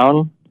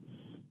Watertown,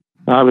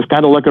 I was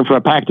kind of looking for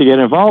a pack to get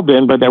involved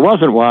in, but there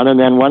wasn't one. And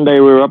then one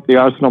day we were up at the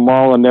Arsenal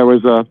Mall, and there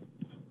was a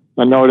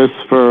notice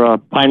for a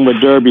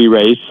Pinewood Derby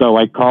race. So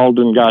I called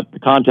and got the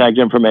contact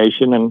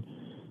information and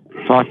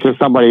talked to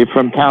somebody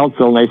from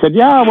council, and they said,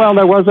 "Yeah, well,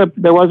 there was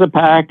a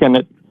pack, and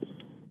it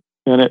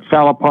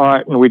fell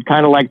apart, and we'd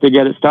kind of like to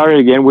get it started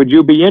again. Would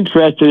you be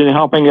interested in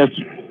helping us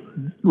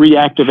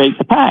reactivate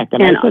the pack?"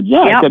 And I said,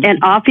 "Yeah." Yep, and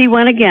off he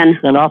went again.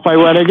 And off I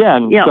went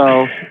again. Yep.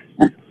 So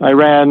I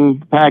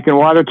ran pack in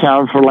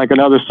Watertown for like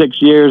another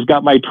 6 years,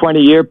 got my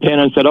 20-year pin,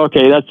 and said,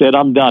 "Okay, that's it,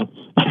 I'm done."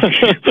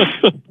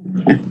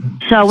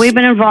 So we've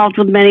been involved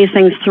with many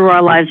things through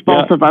our lives,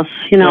 both of us,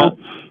 and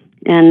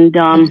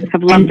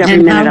have loved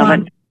every minute of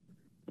it.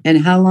 And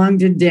how long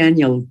did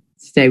Daniel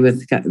stay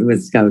with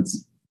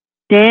Scouts?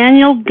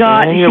 Daniel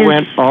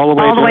went all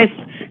the way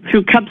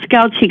through Cub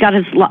Scouts. He got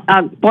his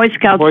Boy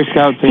Scouts. Boy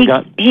Scouts.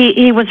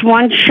 He was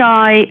one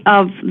shy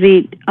of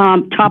the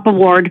top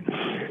award,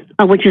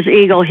 which is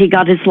Eagle. He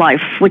got his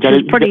life, which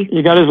is pretty.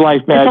 He got his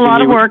life badge. It's a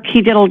lot of work.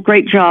 He did a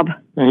great job.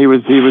 And he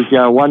was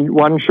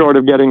one short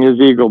of getting his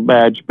Eagle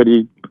badge, but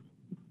he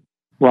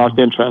lost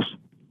interest.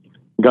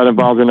 Got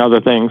involved in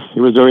other things. He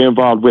was very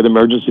involved with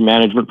emergency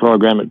management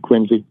program at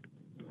Quincy,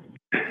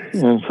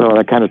 and so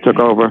that kind of took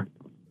over.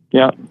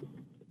 Yeah.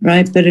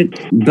 Right,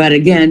 but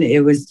again,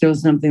 it was still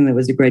something that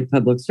was a great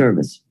public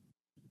service.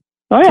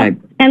 Oh yeah,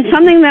 and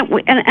something that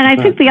and I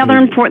think the other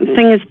important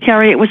thing is,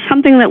 Terry, it was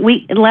something that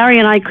Larry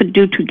and I could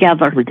do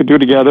together. We could do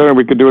together, and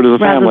we could do it as a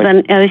family.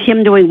 Rather than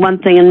him doing one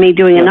thing and me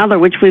doing another,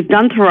 which we've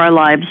done through our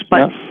lives,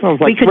 but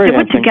we could do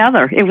it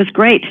together. It was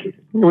great. It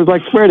was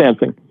like square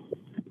dancing.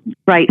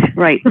 Right.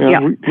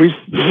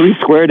 We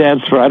square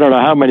danced for I don't know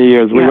how many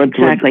years. We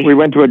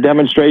went to a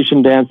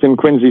demonstration dance in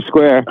Quincy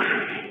Square.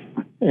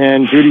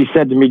 And Judy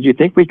said to me, "Do you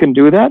think we can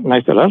do that?" And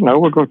I said, "I don't know.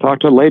 We'll go talk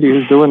to the lady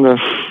who's doing the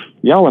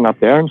yelling up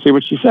there and see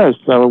what she says."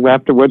 So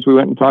afterwards, we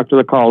went and talked to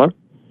the caller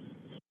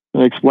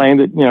and explained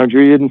that,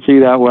 Judy didn't see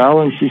that well.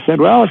 And she said,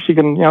 "Well, if she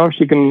can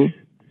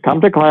come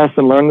to class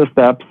and learn the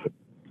steps,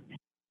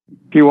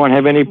 she won't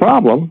have any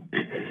problem."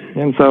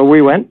 And so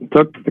we went,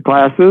 took the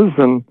classes,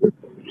 and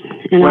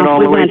went all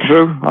the way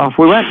through. Off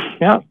we went.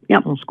 Yeah.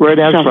 Yep. And square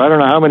dance for I don't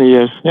know how many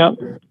years. Yep.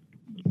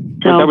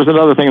 So that was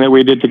another thing that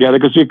we did together,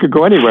 because you could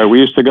go anywhere. We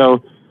used to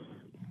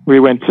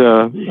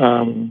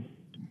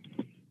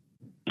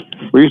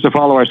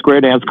follow our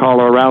square dance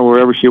caller around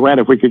wherever she went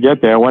if we could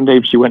get there. One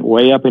day she went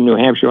way up in New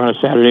Hampshire on a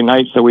Saturday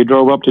night, so we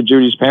drove up to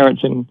Judy's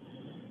parents in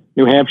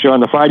New Hampshire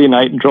on the Friday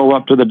night and drove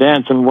up to the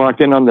dance and walked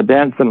in on the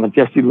dance, and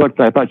Jessie looked,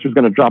 and I thought she was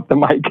going to drop the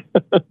mic.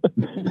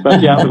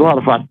 But yeah, it was a lot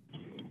of fun.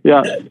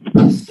 Yeah.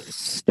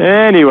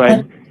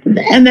 Anyway.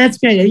 And that's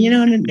great,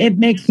 and it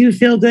makes you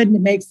feel good, and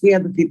it makes the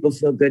other people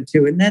feel good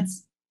too. And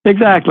that's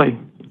exactly,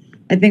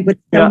 I think,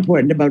 what's so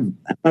important about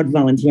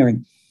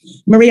volunteering.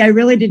 Marie, I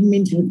really didn't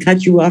mean to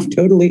cut you off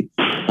totally.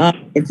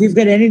 If you've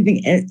got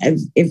anything,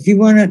 if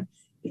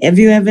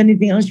you have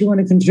anything else you want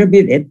to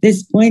contribute at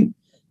this point,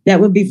 that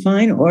would be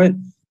fine. Or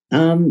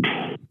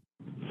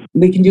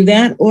we can do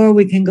that, or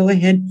we can go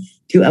ahead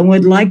to. I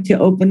would like to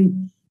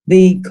open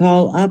the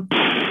call up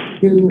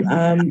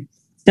to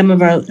some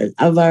of our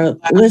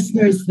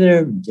listeners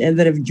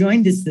that have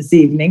joined us this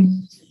evening.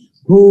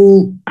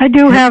 Who I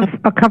do have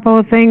a couple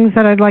of things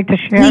that I'd like to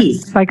share,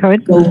 if I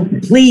could.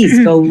 Please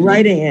go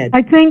right ahead.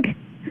 I think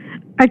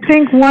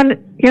one,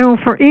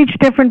 for each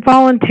different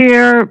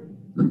volunteer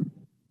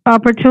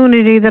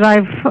opportunity that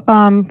I've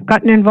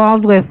gotten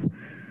involved with,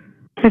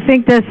 I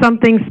think there's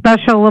something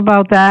special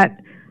about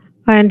that.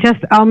 And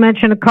I'll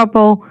mention a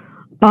couple.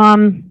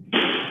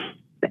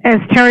 As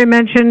Terry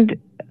mentioned,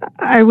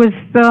 I was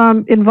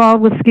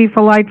involved with Ski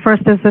for Light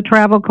first as the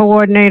travel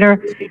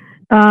coordinator.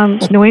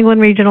 New England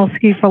Regional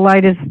Ski for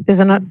Light is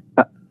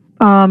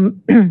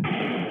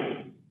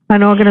an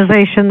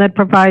organization that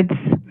provides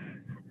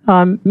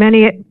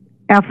many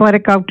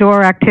athletic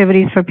outdoor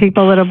activities for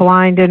people that are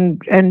blind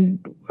and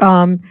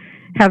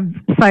have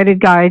sighted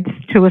guides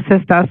to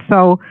assist us.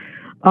 So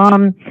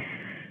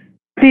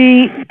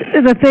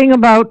the thing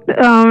about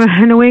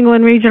New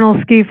England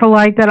Regional Ski for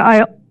Light that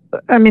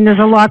I mean, there's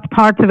a lot of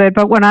parts of it,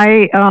 but when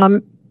I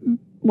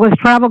was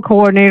travel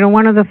coordinator,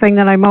 one of the things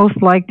that I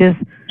most liked is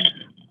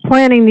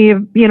planning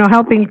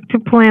helping to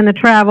plan the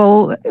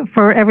travel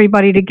for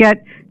everybody to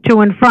get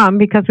to and from,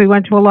 because we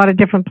went to a lot of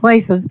different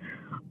places.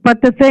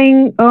 But the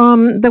thing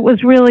that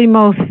was really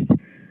most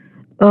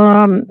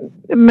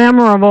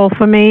memorable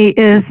for me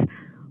is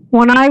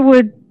when I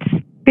would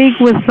speak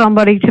with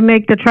somebody to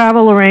make the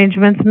travel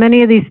arrangements,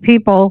 many of these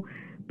people,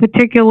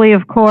 particularly,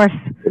 of course,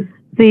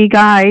 the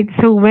guides,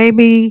 who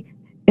maybe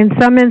in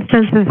some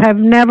instances have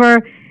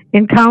never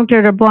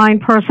encountered a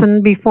blind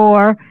person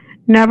before,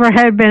 never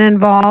had been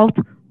involved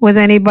with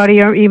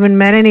anybody or even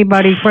met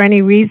anybody for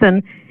any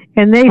reason,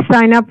 and they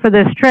sign up for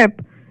this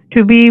trip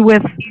to be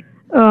with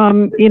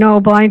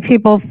blind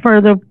people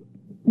for the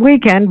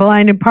weekend,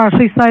 blind and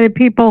partially sighted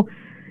people,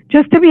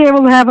 just to be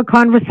able to have a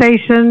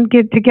conversation,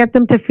 get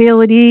them to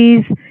feel at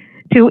ease,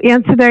 to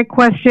answer their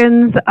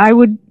questions. I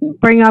would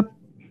bring up,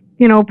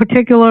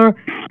 particular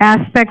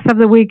aspects of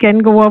the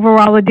weekend, go over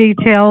all the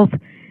details,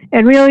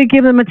 and really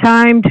give them a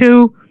time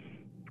to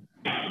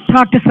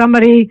talk to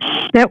somebody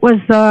that was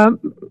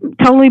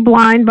totally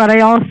blind. But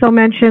I also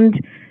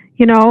mentioned,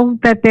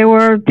 that there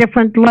were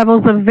different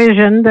levels of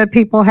vision that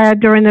people had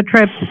during the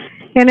trip.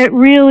 And it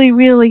really,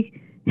 really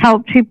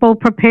helped people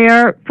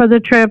prepare for the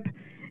trip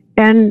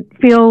and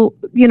feel,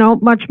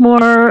 much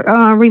more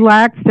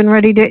relaxed and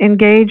ready to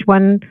engage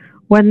when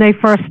they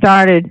first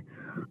started.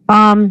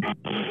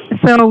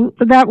 So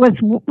that was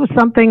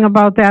something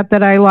about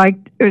that I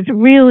liked. It was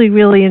really,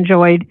 really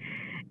enjoyed.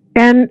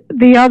 And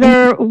the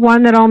other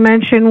one that I'll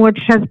mention, which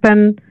has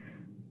been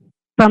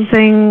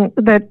something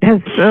that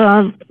has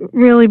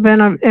really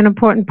been an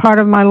important part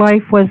of my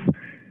life, was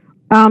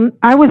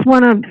I was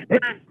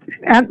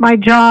at my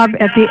job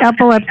at the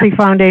Epilepsy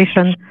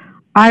Foundation,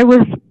 I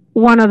was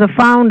one of the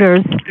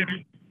founders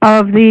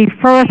of the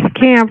first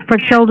camp for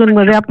children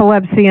with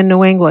epilepsy in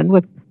New England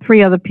with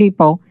 3 other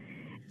people.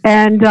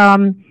 And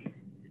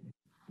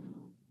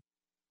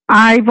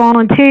I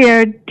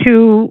volunteered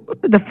to,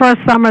 the first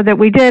summer that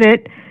we did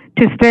it,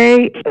 to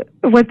stay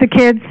with the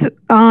kids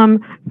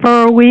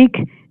for a week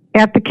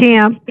at the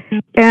camp.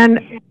 And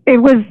it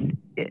was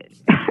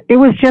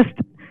just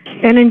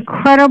an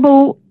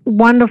incredible,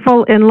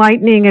 wonderful,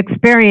 enlightening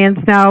experience.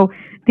 Now,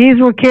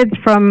 these were kids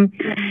from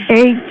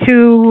 8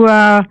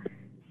 to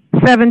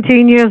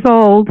 17 years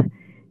old.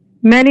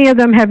 Many of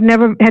them had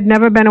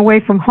never been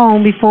away from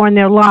home before in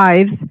their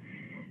lives.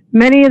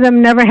 Many of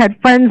them never had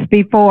friends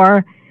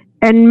before,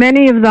 and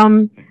many of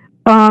them,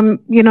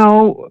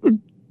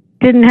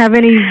 didn't have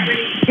any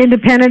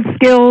independent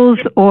skills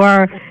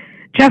or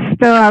just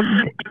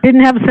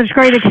didn't have such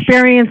great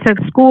experience at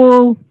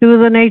school due to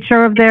the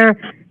nature of their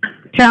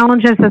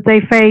challenges that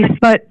they faced.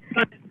 But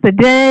the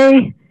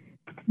day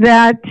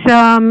that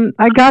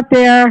I got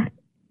there,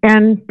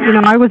 and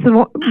I was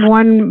the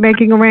one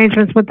making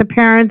arrangements with the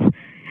parents,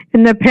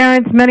 and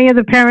many of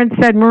the parents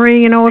said,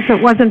 "Marie, if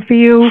it wasn't for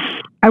you,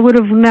 I would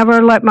have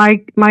never let my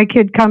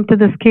kid come to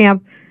this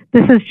camp.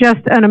 This is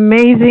just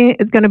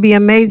it's going to be an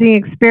amazing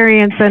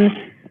experience." And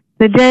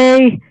the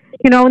day,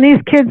 when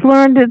these kids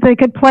learned that they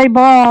could play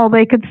ball,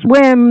 they could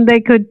swim, they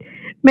could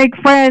make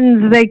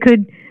friends,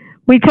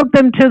 we took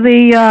them to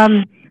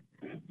the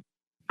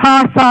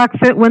Sox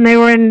when they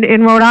were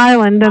in Rhode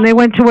Island, and they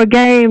went to a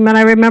game, and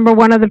I remember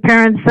one of the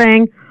parents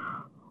saying,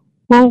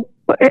 "Well,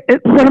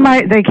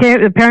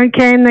 the parent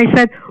came, they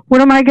said,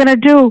 'What am I going to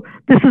do?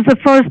 This is the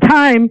first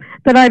time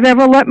that I've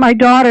ever let my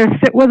daughter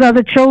sit with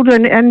other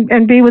children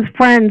and be with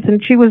friends.'"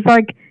 And she was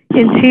like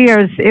in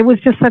tears. It was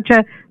just such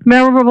a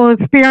memorable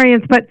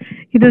experience. But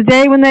the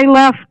day when they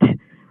left,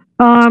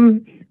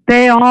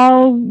 they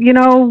all,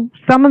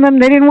 some of them,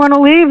 they didn't want to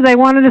leave. They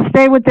wanted to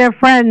stay with their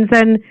friends.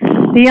 And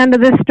the end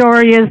of this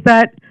story is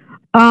that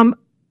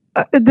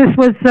this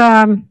was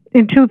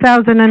in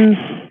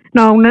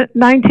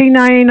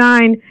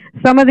 1999.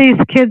 Some of these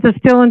kids are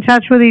still in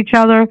touch with each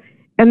other,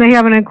 and they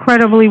have an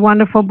incredibly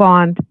wonderful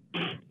bond.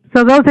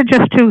 So those are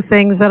just 2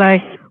 things that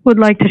I would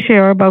like to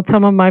share about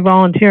some of my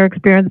volunteer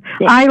experience.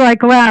 I,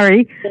 like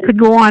Larry, could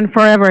go on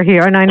forever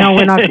here, and I know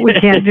we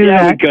can't do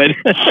yeah, that. We could.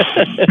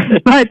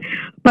 but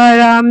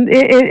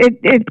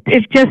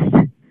it just,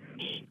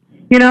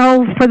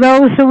 for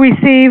those who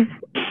receive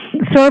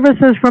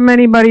services from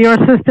anybody or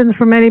assistance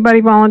from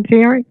anybody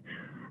volunteering,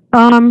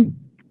 I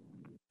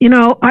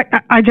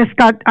just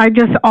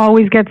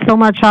always get so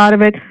much out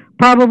of it,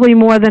 probably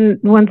more than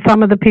when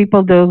some of the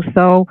people do.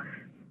 So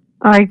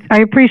I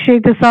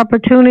appreciate this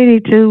opportunity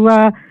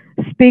to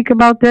speak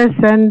about this,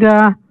 and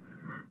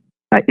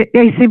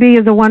ACB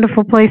is a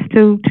wonderful place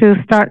to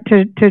start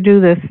to do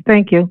this.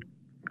 Thank you.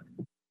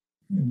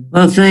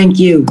 Well, thank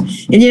you.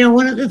 And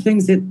one of the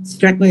things that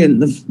struck me,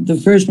 the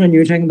first one you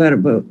were talking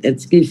about at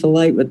Ski for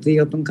Light with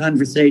the open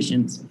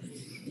conversations,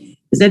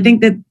 is I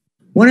think that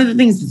one of the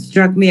things that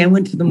struck me, I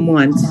went to them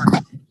once,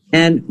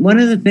 and one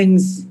of the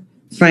things,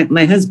 Frank,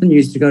 my husband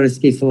used to go to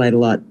Ski for Light a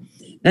lot.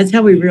 That's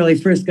how we really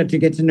first got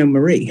to know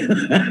Marie.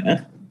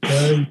 That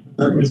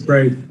was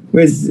great.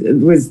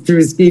 Was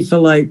through Ski for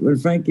Light when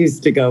Frank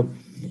used to go.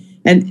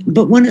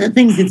 But one of the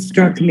things that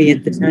struck me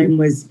at the time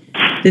was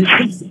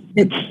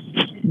that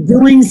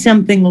doing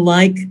something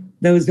like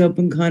those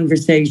open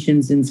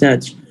conversations and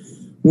such,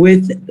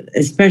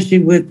 especially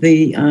with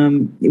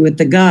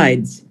the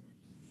guides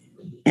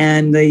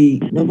and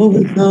what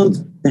were they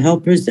called? The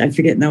helpers? I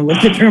forget now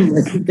what the term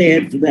was that they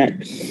had for that.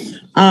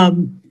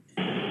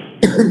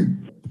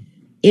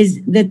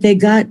 Is that they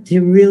got to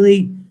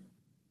really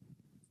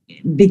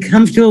be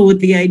comfortable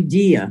with the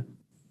idea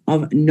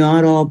of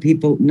not all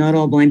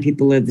blind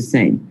people are the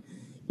same.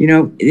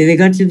 They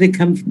got to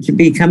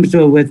be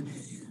comfortable with,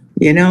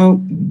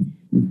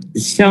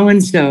 so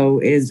and so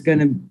is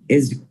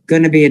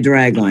gonna be a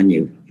drag on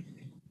you.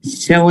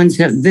 So and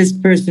so, this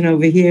person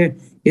over here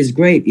is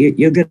great.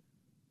 You're gonna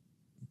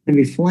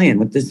be flying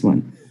with this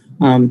one.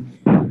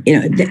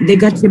 They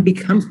got to be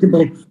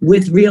comfortable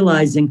with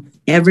realizing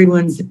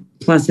everyone's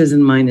pluses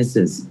and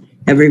minuses.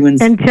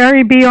 And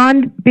Terry,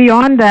 beyond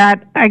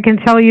that, I can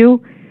tell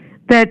you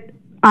that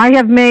I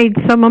have made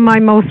some of my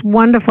most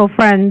wonderful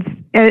friends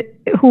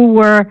who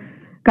were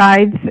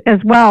guides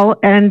as well.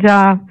 And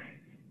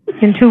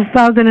in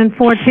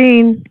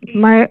 2014,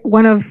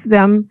 one of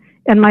them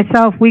and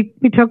myself, we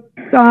took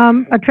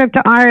a trip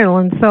to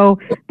Ireland. So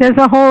there's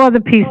a whole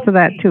other piece to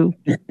that too.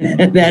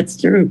 That's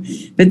true.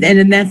 But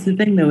and that's the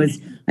thing, though,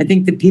 is I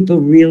think that people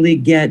really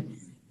get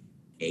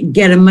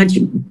a much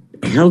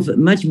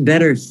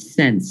better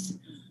sense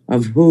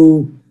of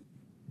who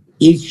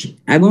each,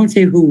 I won't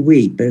say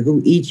but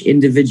who each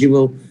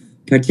individual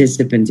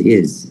participant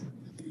is.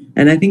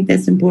 And I think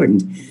that's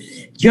important.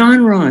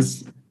 John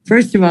Ross,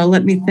 first of all,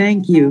 let me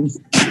thank you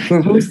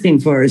for hosting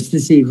for us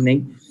this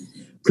evening.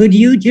 Could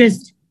you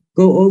just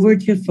go over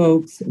to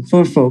folks,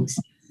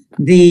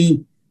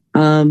 the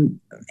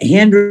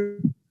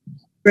hand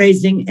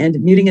raising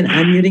and muting and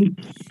unmuting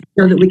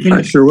so that we can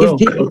give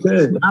people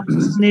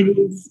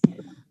opportunities.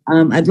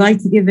 I'd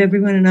like to give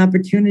everyone an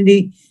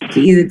opportunity to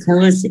either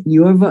tell us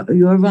your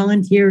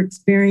volunteer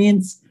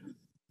experience,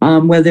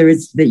 whether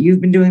it's that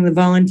you've been doing the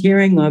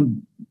volunteering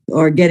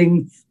or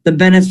getting a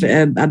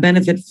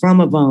benefit from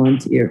a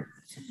volunteer,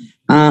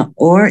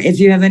 or if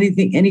you have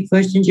any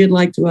questions you'd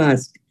like to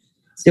ask.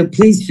 So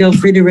please feel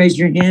free to raise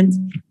your hand.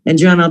 And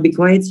John, I'll be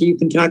quiet so you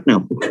can talk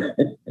now.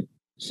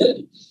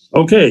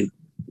 Okay,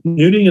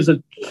 muting is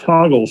a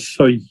toggle,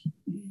 so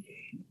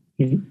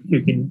you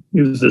can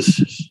use the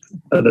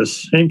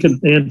same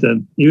command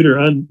to mute or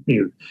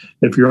unmute.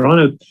 If you're on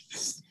a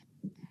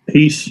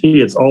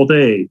PC, it's all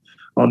day.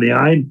 On the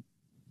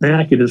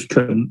iMac, it is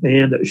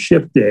Command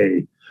Shift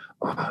Day.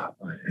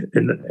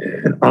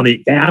 And on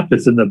the app,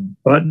 it's in the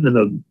button in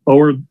the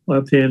lower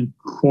left-hand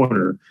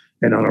corner.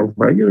 And on a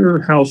regular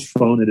house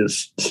phone, it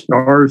is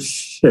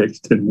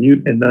 *6 to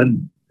mute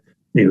and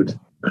unmute.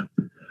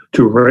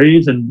 To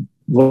raise and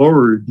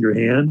lower your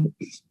hand,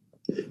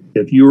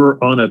 if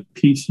you're on a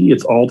PC,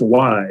 it's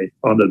Alt-Y.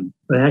 On the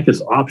Mac,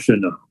 it's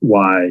Option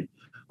Y.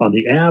 On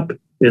the app,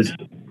 it's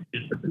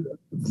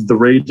the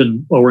raise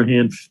and lower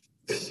hand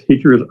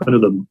feature is under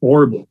the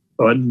More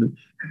button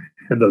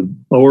in the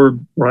lower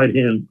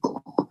right-hand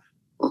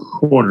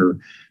corner.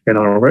 And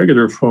on a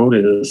regular phone,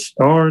 it is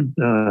 *9.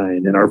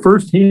 And our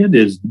first hand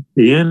is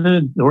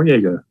Deanna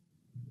Noriega.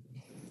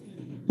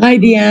 Hi,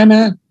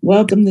 Deanna.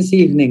 Welcome this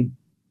evening.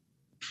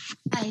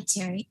 Hi,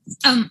 Terry.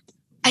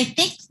 I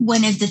think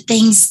one of the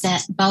things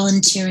that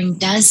volunteering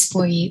does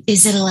for you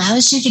is it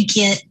allows you to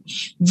get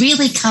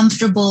really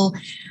comfortable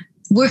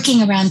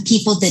working around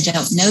people that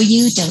don't know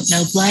you, don't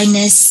know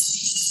blindness,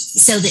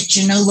 so that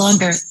you're no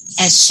longer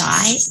as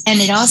shy. And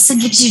it also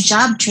gives you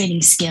job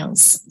training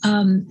skills.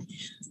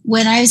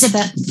 When I was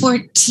about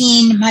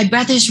 14, my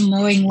brothers were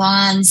mowing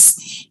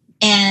lawns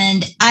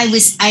and I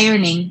was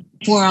ironing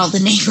for all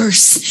the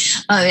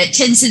neighbors at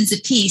 10 cents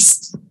a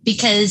piece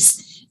because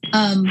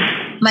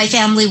my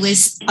family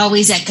was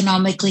always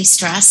economically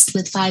stressed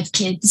with 5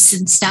 kids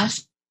and stuff.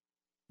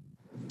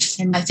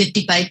 And a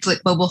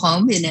 55-foot mobile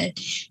home in a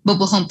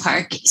mobile home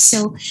park.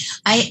 So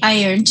I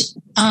ironed.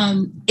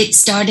 It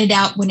started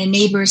out when a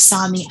neighbor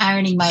saw me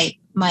ironing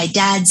my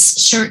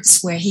dad's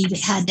shirts, where he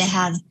had to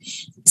have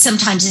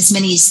sometimes as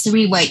many as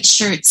 3 white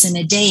shirts in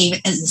a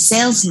day as a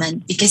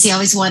salesman because he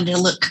always wanted to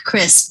look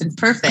crisp and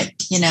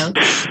perfect,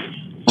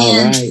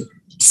 All right.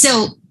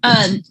 So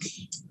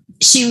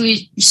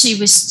she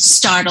was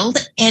startled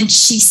and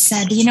she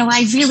said,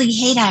 I really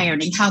hate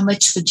ironing. How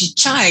much would you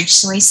charge?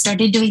 So I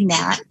started doing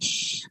that.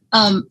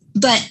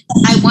 But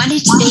I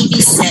wanted to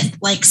babysit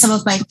like some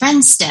of my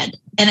friends did.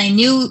 And I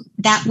knew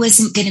that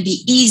wasn't going to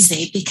be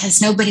easy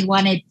because nobody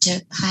wanted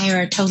to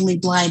hire a totally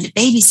blind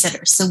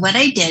babysitter. So what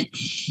I did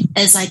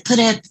is I put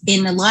up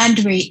in the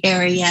laundry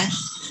area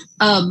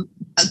a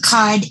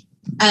card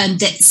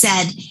that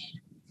said,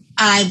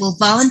 I will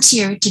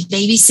volunteer to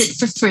babysit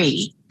for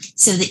free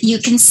so that you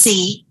can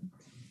see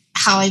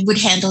how I would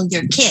handle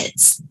your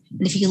kids.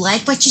 And if you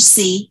like what you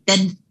see,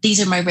 then these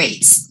are my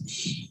rates.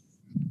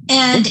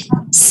 And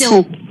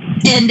so,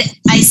 and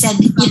I said,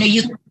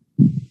 you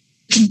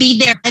can be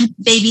there and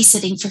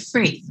babysitting for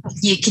free.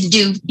 You can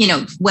do,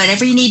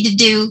 whatever you need to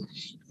do,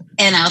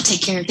 and I'll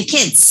take care of the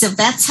kids. So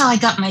that's how I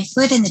got my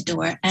foot in the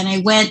door. And I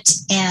went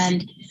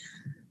and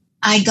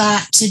I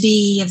got to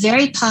be a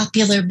very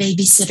popular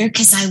babysitter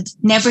because I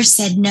never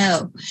said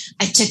no.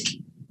 I took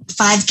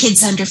 5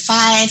 kids under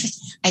 5.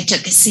 I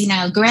took a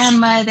senile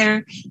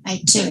grandmother.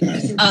 I took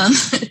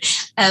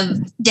a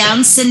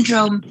Down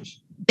syndrome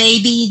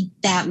baby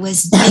that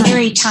was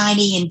very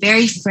tiny and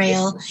very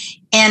frail,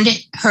 and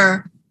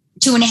her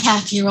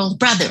 2.5-year-old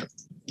brother,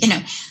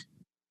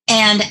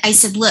 And I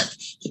said, look,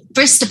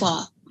 first of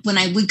all, when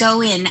I would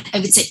go in, I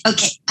would say,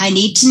 okay, I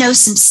need to know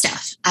some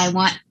stuff. I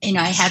want,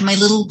 I had my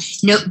little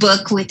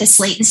notebook with a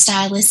slate and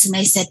stylus, and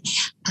I said,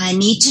 I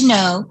need to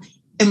know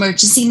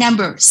emergency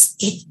numbers.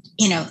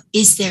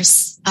 Is there,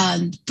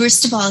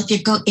 first of all,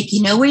 if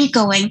you know where you're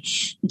going,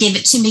 give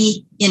it to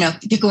me.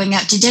 If you're going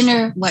out to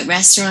dinner, what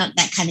restaurant,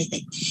 that kind of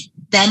thing.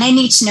 Then I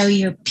need to know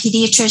your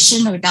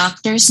pediatrician or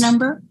doctor's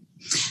number.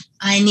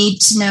 I need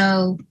to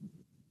know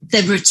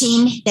the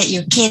routine that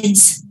your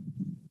kids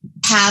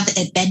have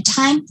at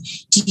bedtime.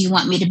 Do you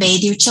want me to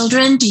bathe your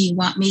children? Do you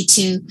want me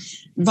to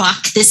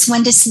rock this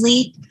one to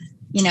sleep?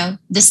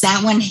 Does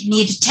that one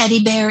need a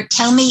teddy bear?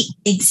 Tell me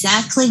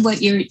exactly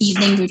what your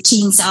evening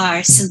routines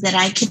are so that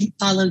I can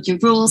follow your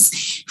rules.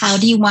 How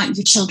do you want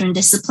your children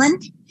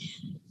disciplined?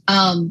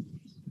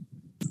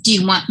 Do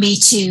you want me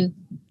to,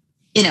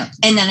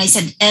 and then I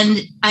said, and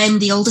I'm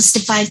the oldest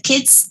of 5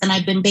 kids, and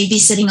I've been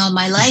babysitting all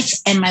my life,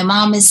 and my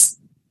mom is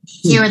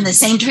here in the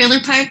same trailer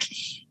park,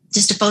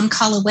 just a phone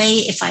call away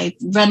if I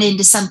run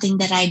into something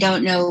that I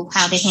don't know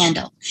how to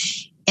handle.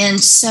 And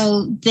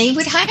so they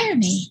would hire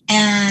me,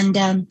 and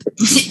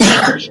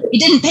it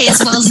didn't pay as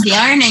well as the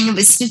ironing. It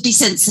was 50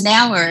 cents an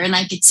hour, and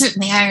I could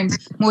certainly iron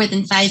more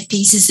than 5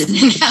 pieces in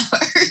an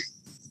hour.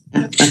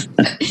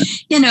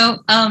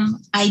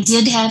 I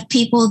did have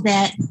people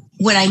that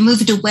when I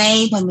moved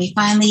away, when we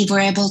finally were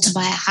able to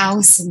buy a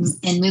house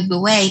and move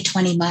away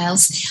 20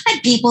 miles, I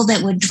had people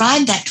that would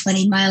drive that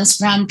 20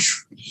 miles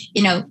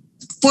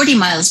 40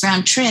 miles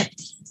round trip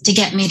to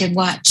get me to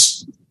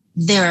watch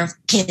their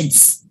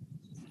kids.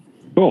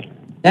 Cool.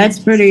 That's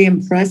pretty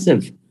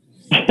impressive.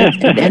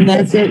 And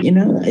that's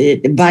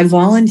it. By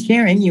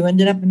volunteering, you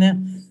ended up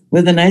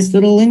with a nice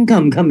little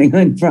income coming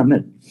in from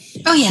it.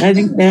 Oh, yeah. I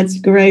think that's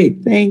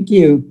great. Thank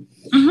you.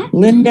 Mm-hmm.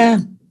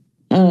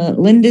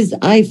 Linda's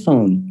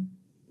iPhone.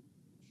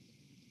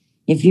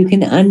 If you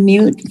can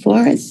unmute for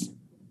us.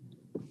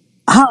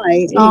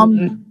 Hi.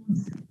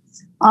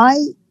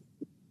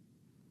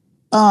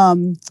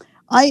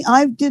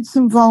 I did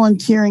some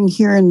volunteering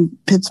here in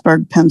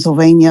Pittsburgh,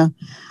 Pennsylvania.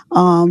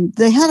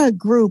 They had a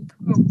group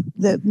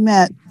that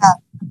met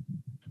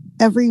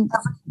every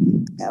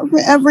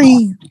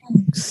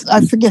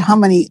I forget how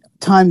many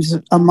times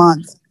a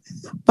month,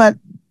 but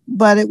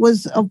it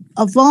was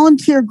a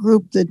volunteer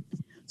group that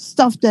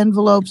stuffed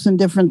envelopes and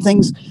different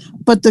things.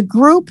 But the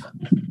group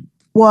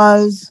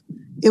was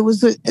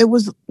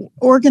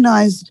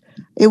organized.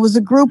 It was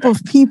a group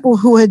of people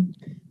who had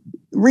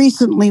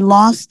recently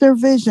lost their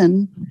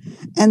vision,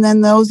 and then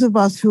those of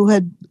us who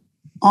had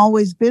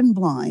always been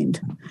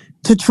blind,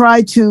 to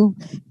try to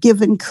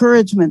give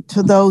encouragement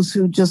to those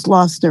who just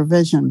lost their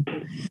vision.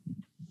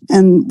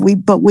 And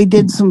we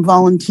did some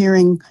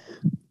volunteering,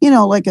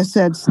 like I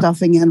said,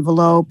 stuffing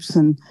envelopes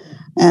and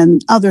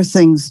other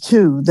things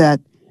too,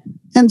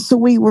 and so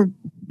we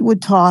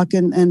would talk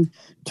and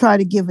try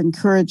to give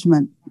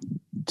encouragement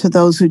to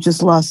those who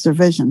just lost their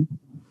vision.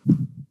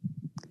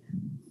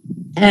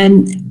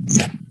 And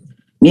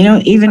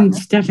even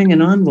stuffing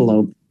an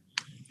envelope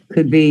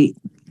could be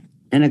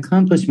an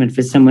accomplishment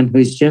for someone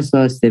who's just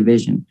lost their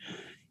vision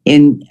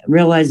in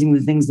realizing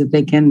the things that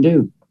they can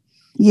do.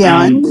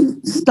 Yeah,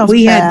 and stuff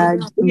we had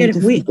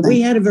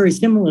a very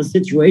similar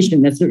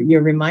situation. That's what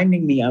you're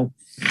reminding me of.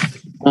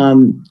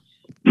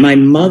 My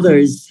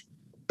mother's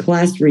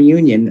class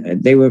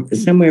reunion, they were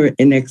somewhere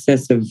in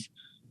excess of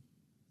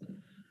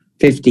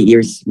 50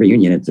 years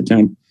reunion at the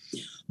time.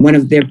 One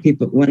of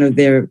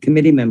their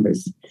committee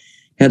members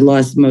had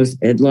lost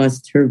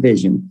her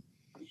vision.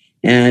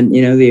 And,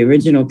 the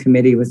original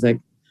committee was like,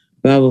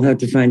 well, we'll have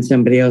to find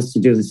somebody else to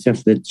do the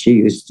stuff that she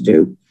used to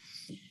do.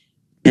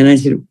 And I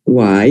said,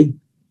 why?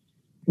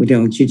 Well,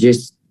 don't you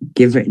just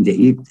give her?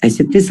 I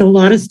said, there's a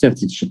lot of stuff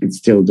that she could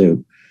still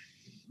do.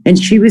 And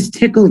she was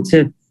tickled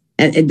to,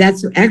 and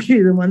that's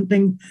actually the one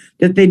thing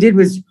that they did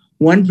was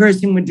one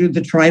person would do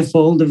the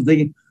trifold of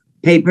the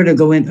paper to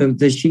go in, of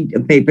the sheet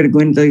of paper to go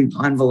into the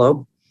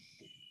envelope.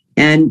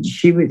 And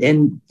she would,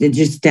 and they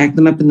just stack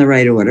them up in the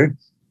right order,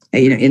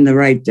 in the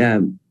right,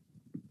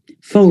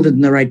 folded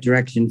in the right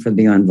direction for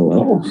the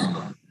envelope.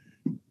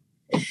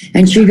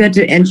 And she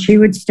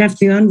would stuff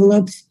the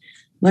envelopes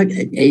like,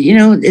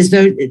 as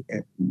though,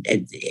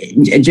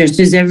 just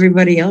as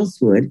everybody else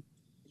would.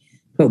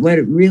 But what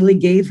it really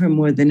gave her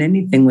more than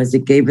anything was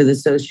it gave her the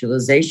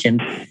socialization.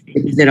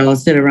 They'd all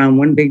sit around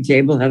one big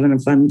table having a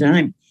fun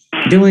time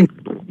doing.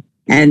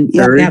 And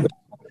that would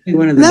be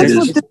one of the That's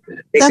best.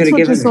 That's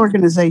what this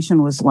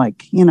organization was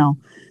like, you know.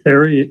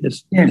 Harry,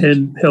 it's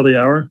and held the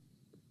hour.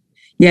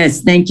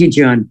 Yes, thank you,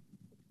 John.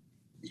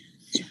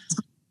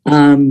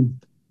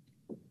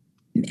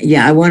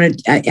 Yeah, I want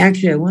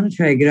to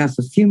try to get off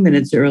a few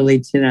minutes early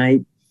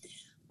tonight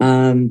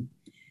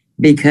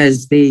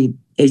because the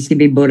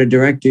ACB Board of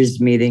Directors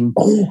meeting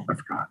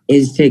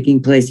is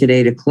taking place at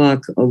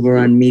 8:00 over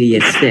on Media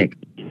Stick.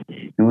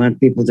 I want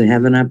people to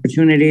have an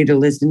opportunity to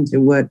listen to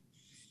what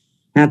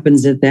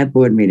happens at that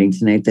board meeting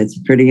tonight. That's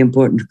a pretty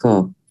important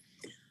call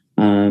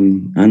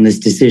on this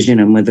decision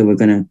on whether we're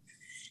going to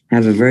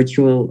have a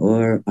virtual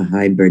or a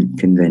hybrid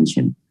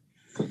convention.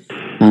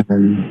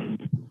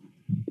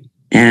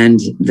 And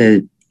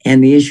the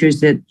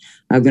issues that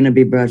are going to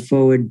be brought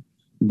forward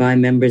by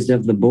members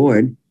of the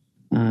board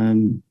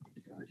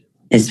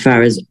as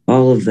far as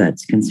all of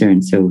that's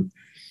concerned. So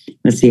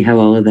let's see how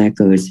all of that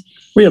goes.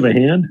 We have a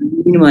hand.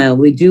 Meanwhile,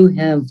 we do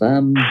have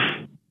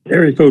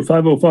area code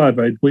 505.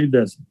 I believe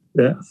that's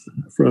Beth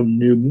from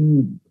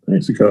New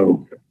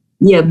Mexico.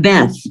 Yeah,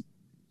 Beth.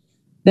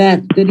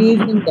 Beth, good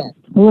evening, Beth.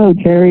 Hello,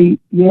 Terry.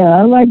 Yeah,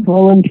 I like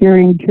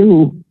volunteering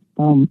too.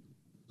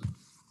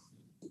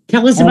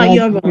 Tell us about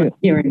your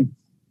volunteering.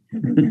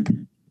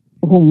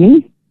 Oh,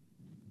 me?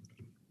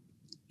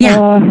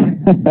 Yeah.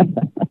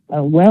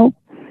 Well,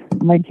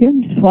 my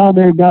kid's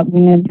father got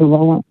me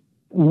into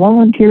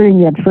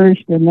volunteering at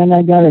first, and then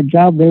I got a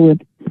job there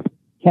with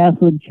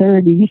Catholic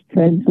Charities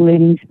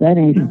translating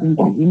Spanish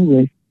into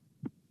English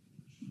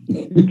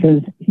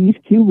because he's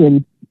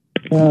Cuban.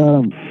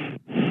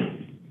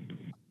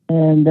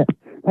 And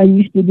I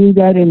used to do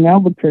that in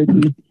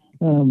Albuquerque.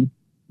 I'm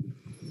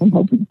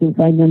hoping to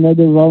find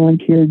another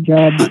volunteer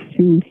job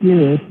too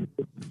here,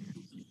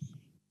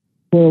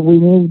 where we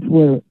moved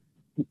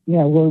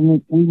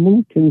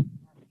to.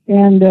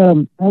 And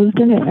I was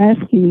going to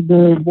ask you,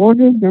 the board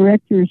of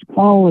directors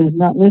call is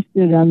not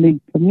listed on the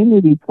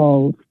community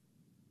calls.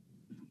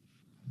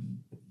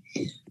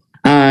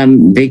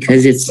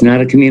 Because it's not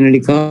a community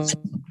call.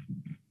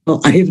 Oh,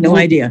 I have no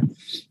idea.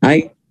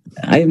 I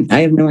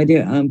have no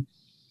idea.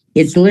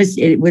 It's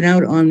listed. It went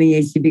out on the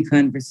ACB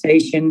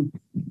conversation.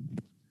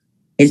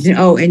 It's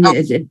not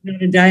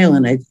a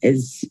dial-in.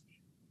 It's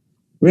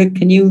Rick.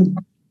 Can you?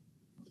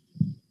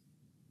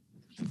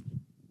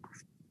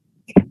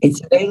 It's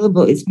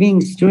available. It's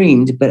being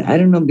streamed, but I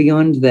don't know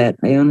beyond that.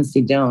 I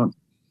honestly don't.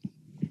 I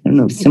don't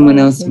know if someone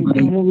else might.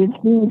 It's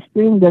being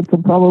streamed. I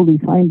could probably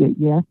find it.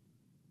 Yeah.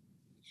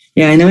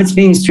 Yeah, I know it's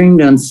being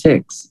streamed on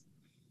 6.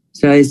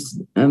 So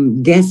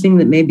I'm guessing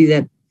that maybe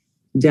that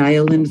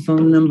dial-in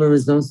phone number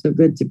is also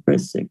good to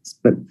press 6,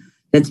 but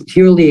that's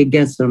purely a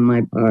guess on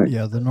my part.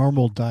 Yeah, the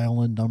normal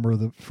dial-in number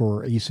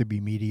for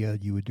ACB Media,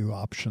 you would do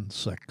option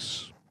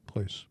 6,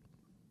 please.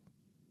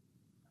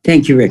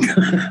 Thank you, Rick.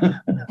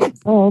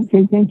 Oh,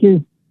 okay. Thank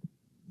you.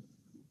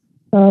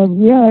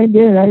 Yeah, I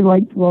did. I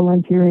liked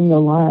volunteering a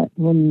lot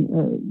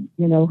when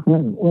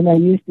when I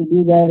used to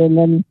do that, and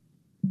then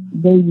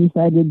they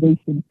decided they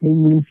should pay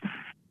me.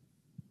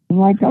 I'm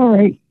like, all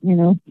right,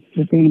 to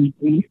pay me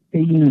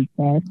in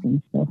cash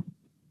and stuff.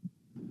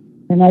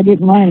 And I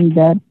didn't mind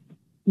that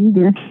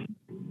either.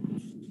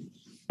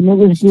 And it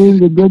was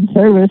doing a good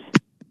service.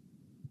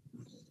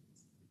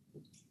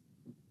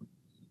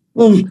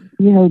 Well,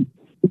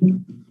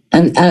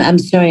 I'm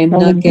sorry, I'm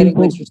not getting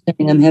what you're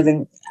saying.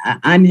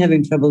 I'm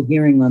having trouble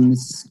hearing on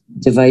this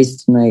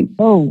device tonight.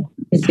 Oh,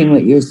 missing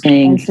what you're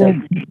saying. So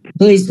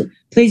please,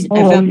 if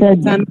I'm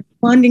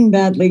responding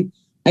badly,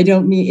 I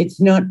don't mean it's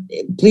not.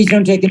 Please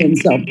don't take an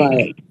insult by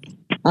it.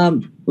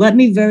 Let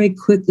me very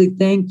quickly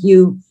thank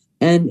you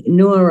and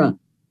Nora.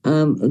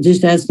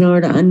 Just ask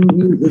Nora to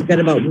unmute. We've got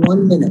about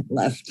 1 minute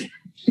left.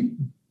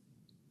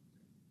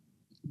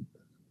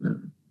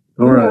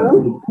 Nora,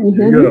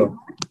 there you go.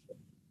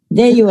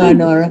 There you are,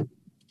 Nora.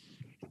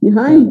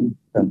 Hi.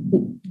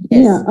 Yes.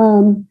 Yeah.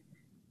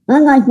 I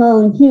like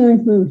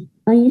volunteering.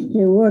 I used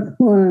to work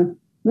for a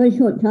very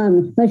short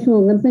time, Special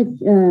Olympics,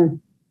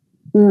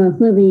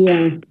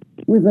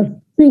 with a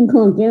thing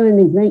called Daring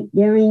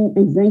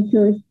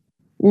Adventures,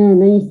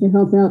 and I used to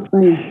help out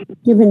by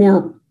giving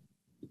out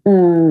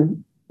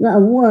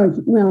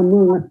awards. Well,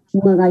 more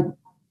like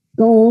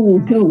gold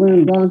and silver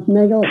and bronze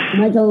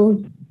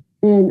medals,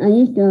 and I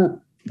used to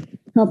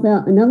help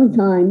out another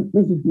time,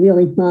 which is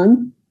really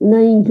fun. And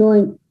I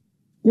enjoyed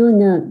doing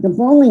the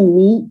bowling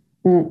meet,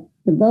 the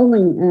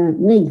bowling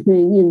league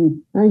thing,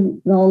 and I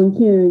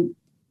volunteered.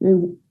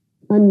 And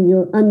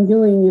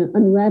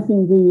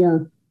unwrapping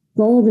the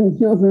gold and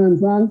silver and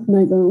bronze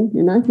medals,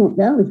 and I thought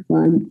that was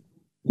fun.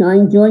 So I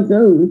enjoyed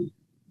those.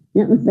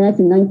 That was back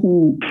in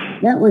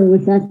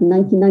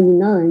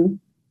 1999,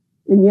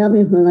 and the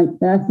others were like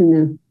back in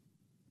the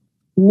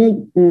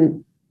mid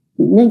to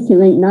late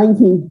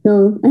 90s.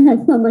 So I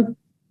had so much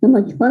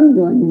fun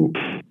doing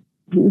that.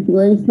 It was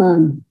really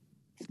fun.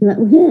 So that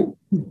was it.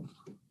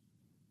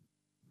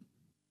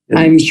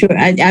 I'm sure.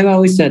 I've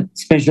always thought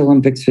Special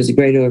Olympics was a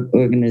great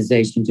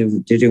organization to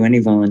do any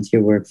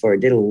volunteer work for. I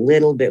did a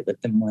little bit with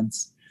them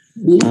once.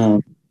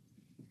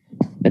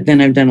 But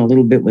then I've done a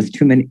little bit with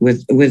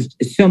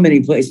so many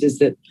places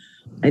that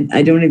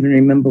I don't even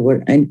remember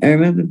what I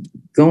remember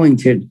going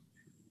to.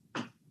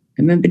 I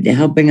remember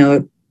helping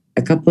out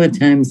a couple of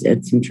times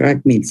at some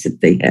track meets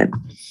that they had.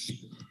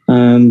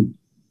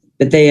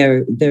 But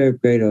they're a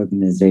great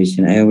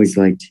organization. I always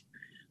liked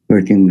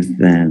working with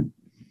them,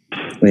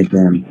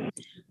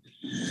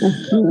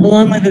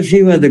 along with a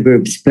few other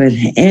groups. But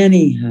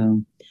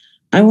anyhow,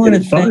 I want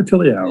to thank.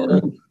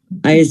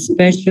 I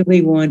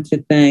especially want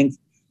to thank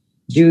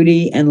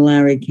Judy and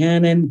Larry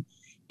Cannon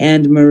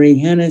and Marie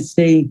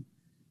Hennessy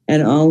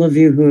and all of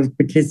you who have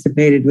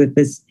participated with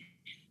us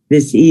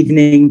this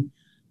evening.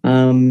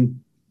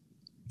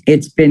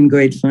 It's been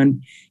great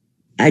fun.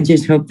 I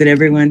just hope that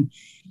everyone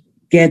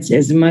gets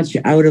as much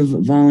out of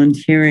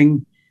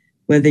volunteering,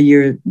 whether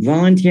you're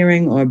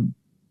volunteering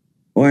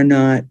or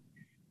not,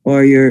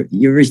 or you're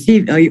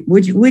receiving,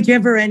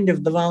 whichever end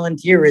of the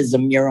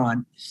volunteerism you're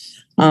on,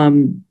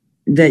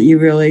 that you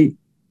really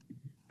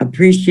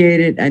appreciate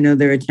it. I know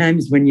there are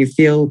times when you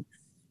feel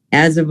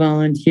as a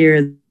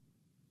volunteer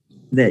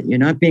that you're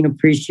not being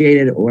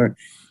appreciated, or,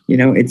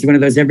 it's one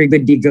of those every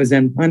good deed goes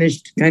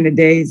unpunished kind of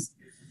days.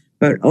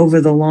 But over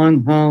the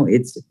long haul,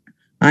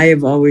 I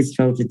have always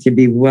felt it to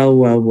be well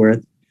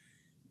worth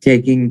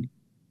doing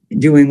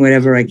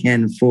whatever I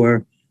can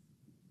for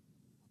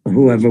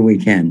whoever we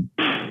can.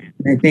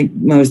 I think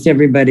most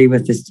everybody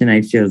with us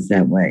tonight feels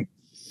that way.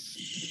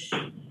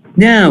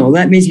 Now,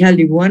 let me tell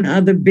you one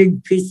other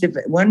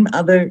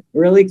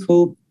really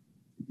cool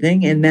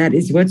thing, and that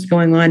is what's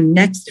going on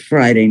next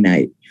Friday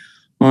night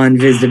on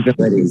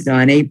Visibilities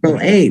on April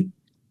 8th.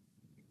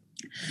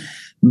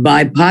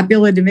 By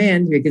popular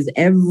demand, because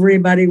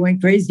everybody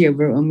went crazy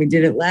over it when we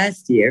did it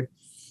last year,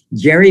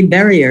 Jerry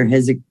Berrier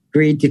has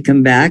agreed to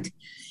come back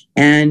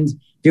and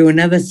do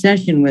another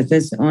session with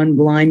us on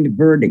blind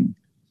birding.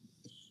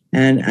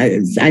 And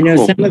I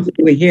know some of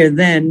you were here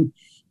then,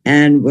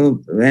 and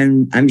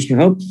I'm sure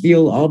hope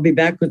you'll all be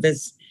back with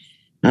us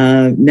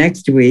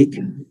next week.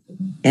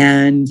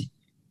 And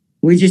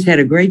we just had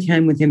a great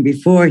time with him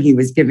before. He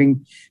was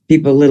giving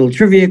people little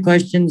trivia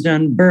questions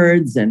on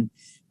birds and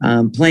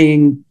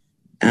playing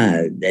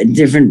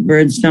different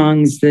bird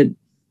songs that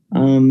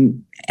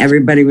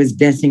everybody was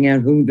guessing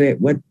out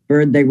what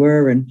bird they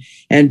were,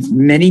 and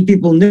many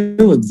people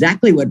knew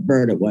exactly what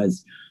bird it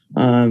was.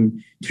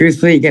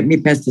 Truthfully, you get me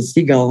past a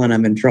seagull and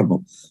I'm in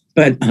trouble.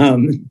 But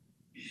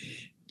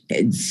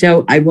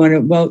so I want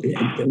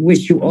to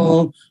wish you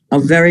all a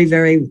very,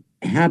 very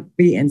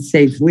happy and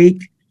safe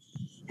week.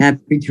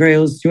 Happy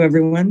trails to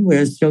everyone.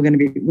 We're still going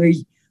to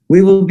be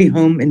we will be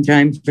home in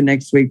time for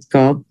next week's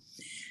call,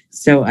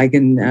 so I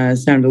can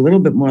sound a little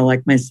bit more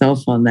like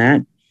myself on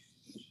that.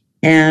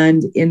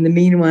 And in the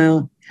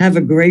meanwhile, have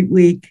a great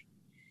week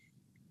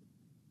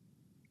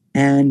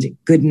and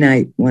good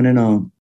night, one and all.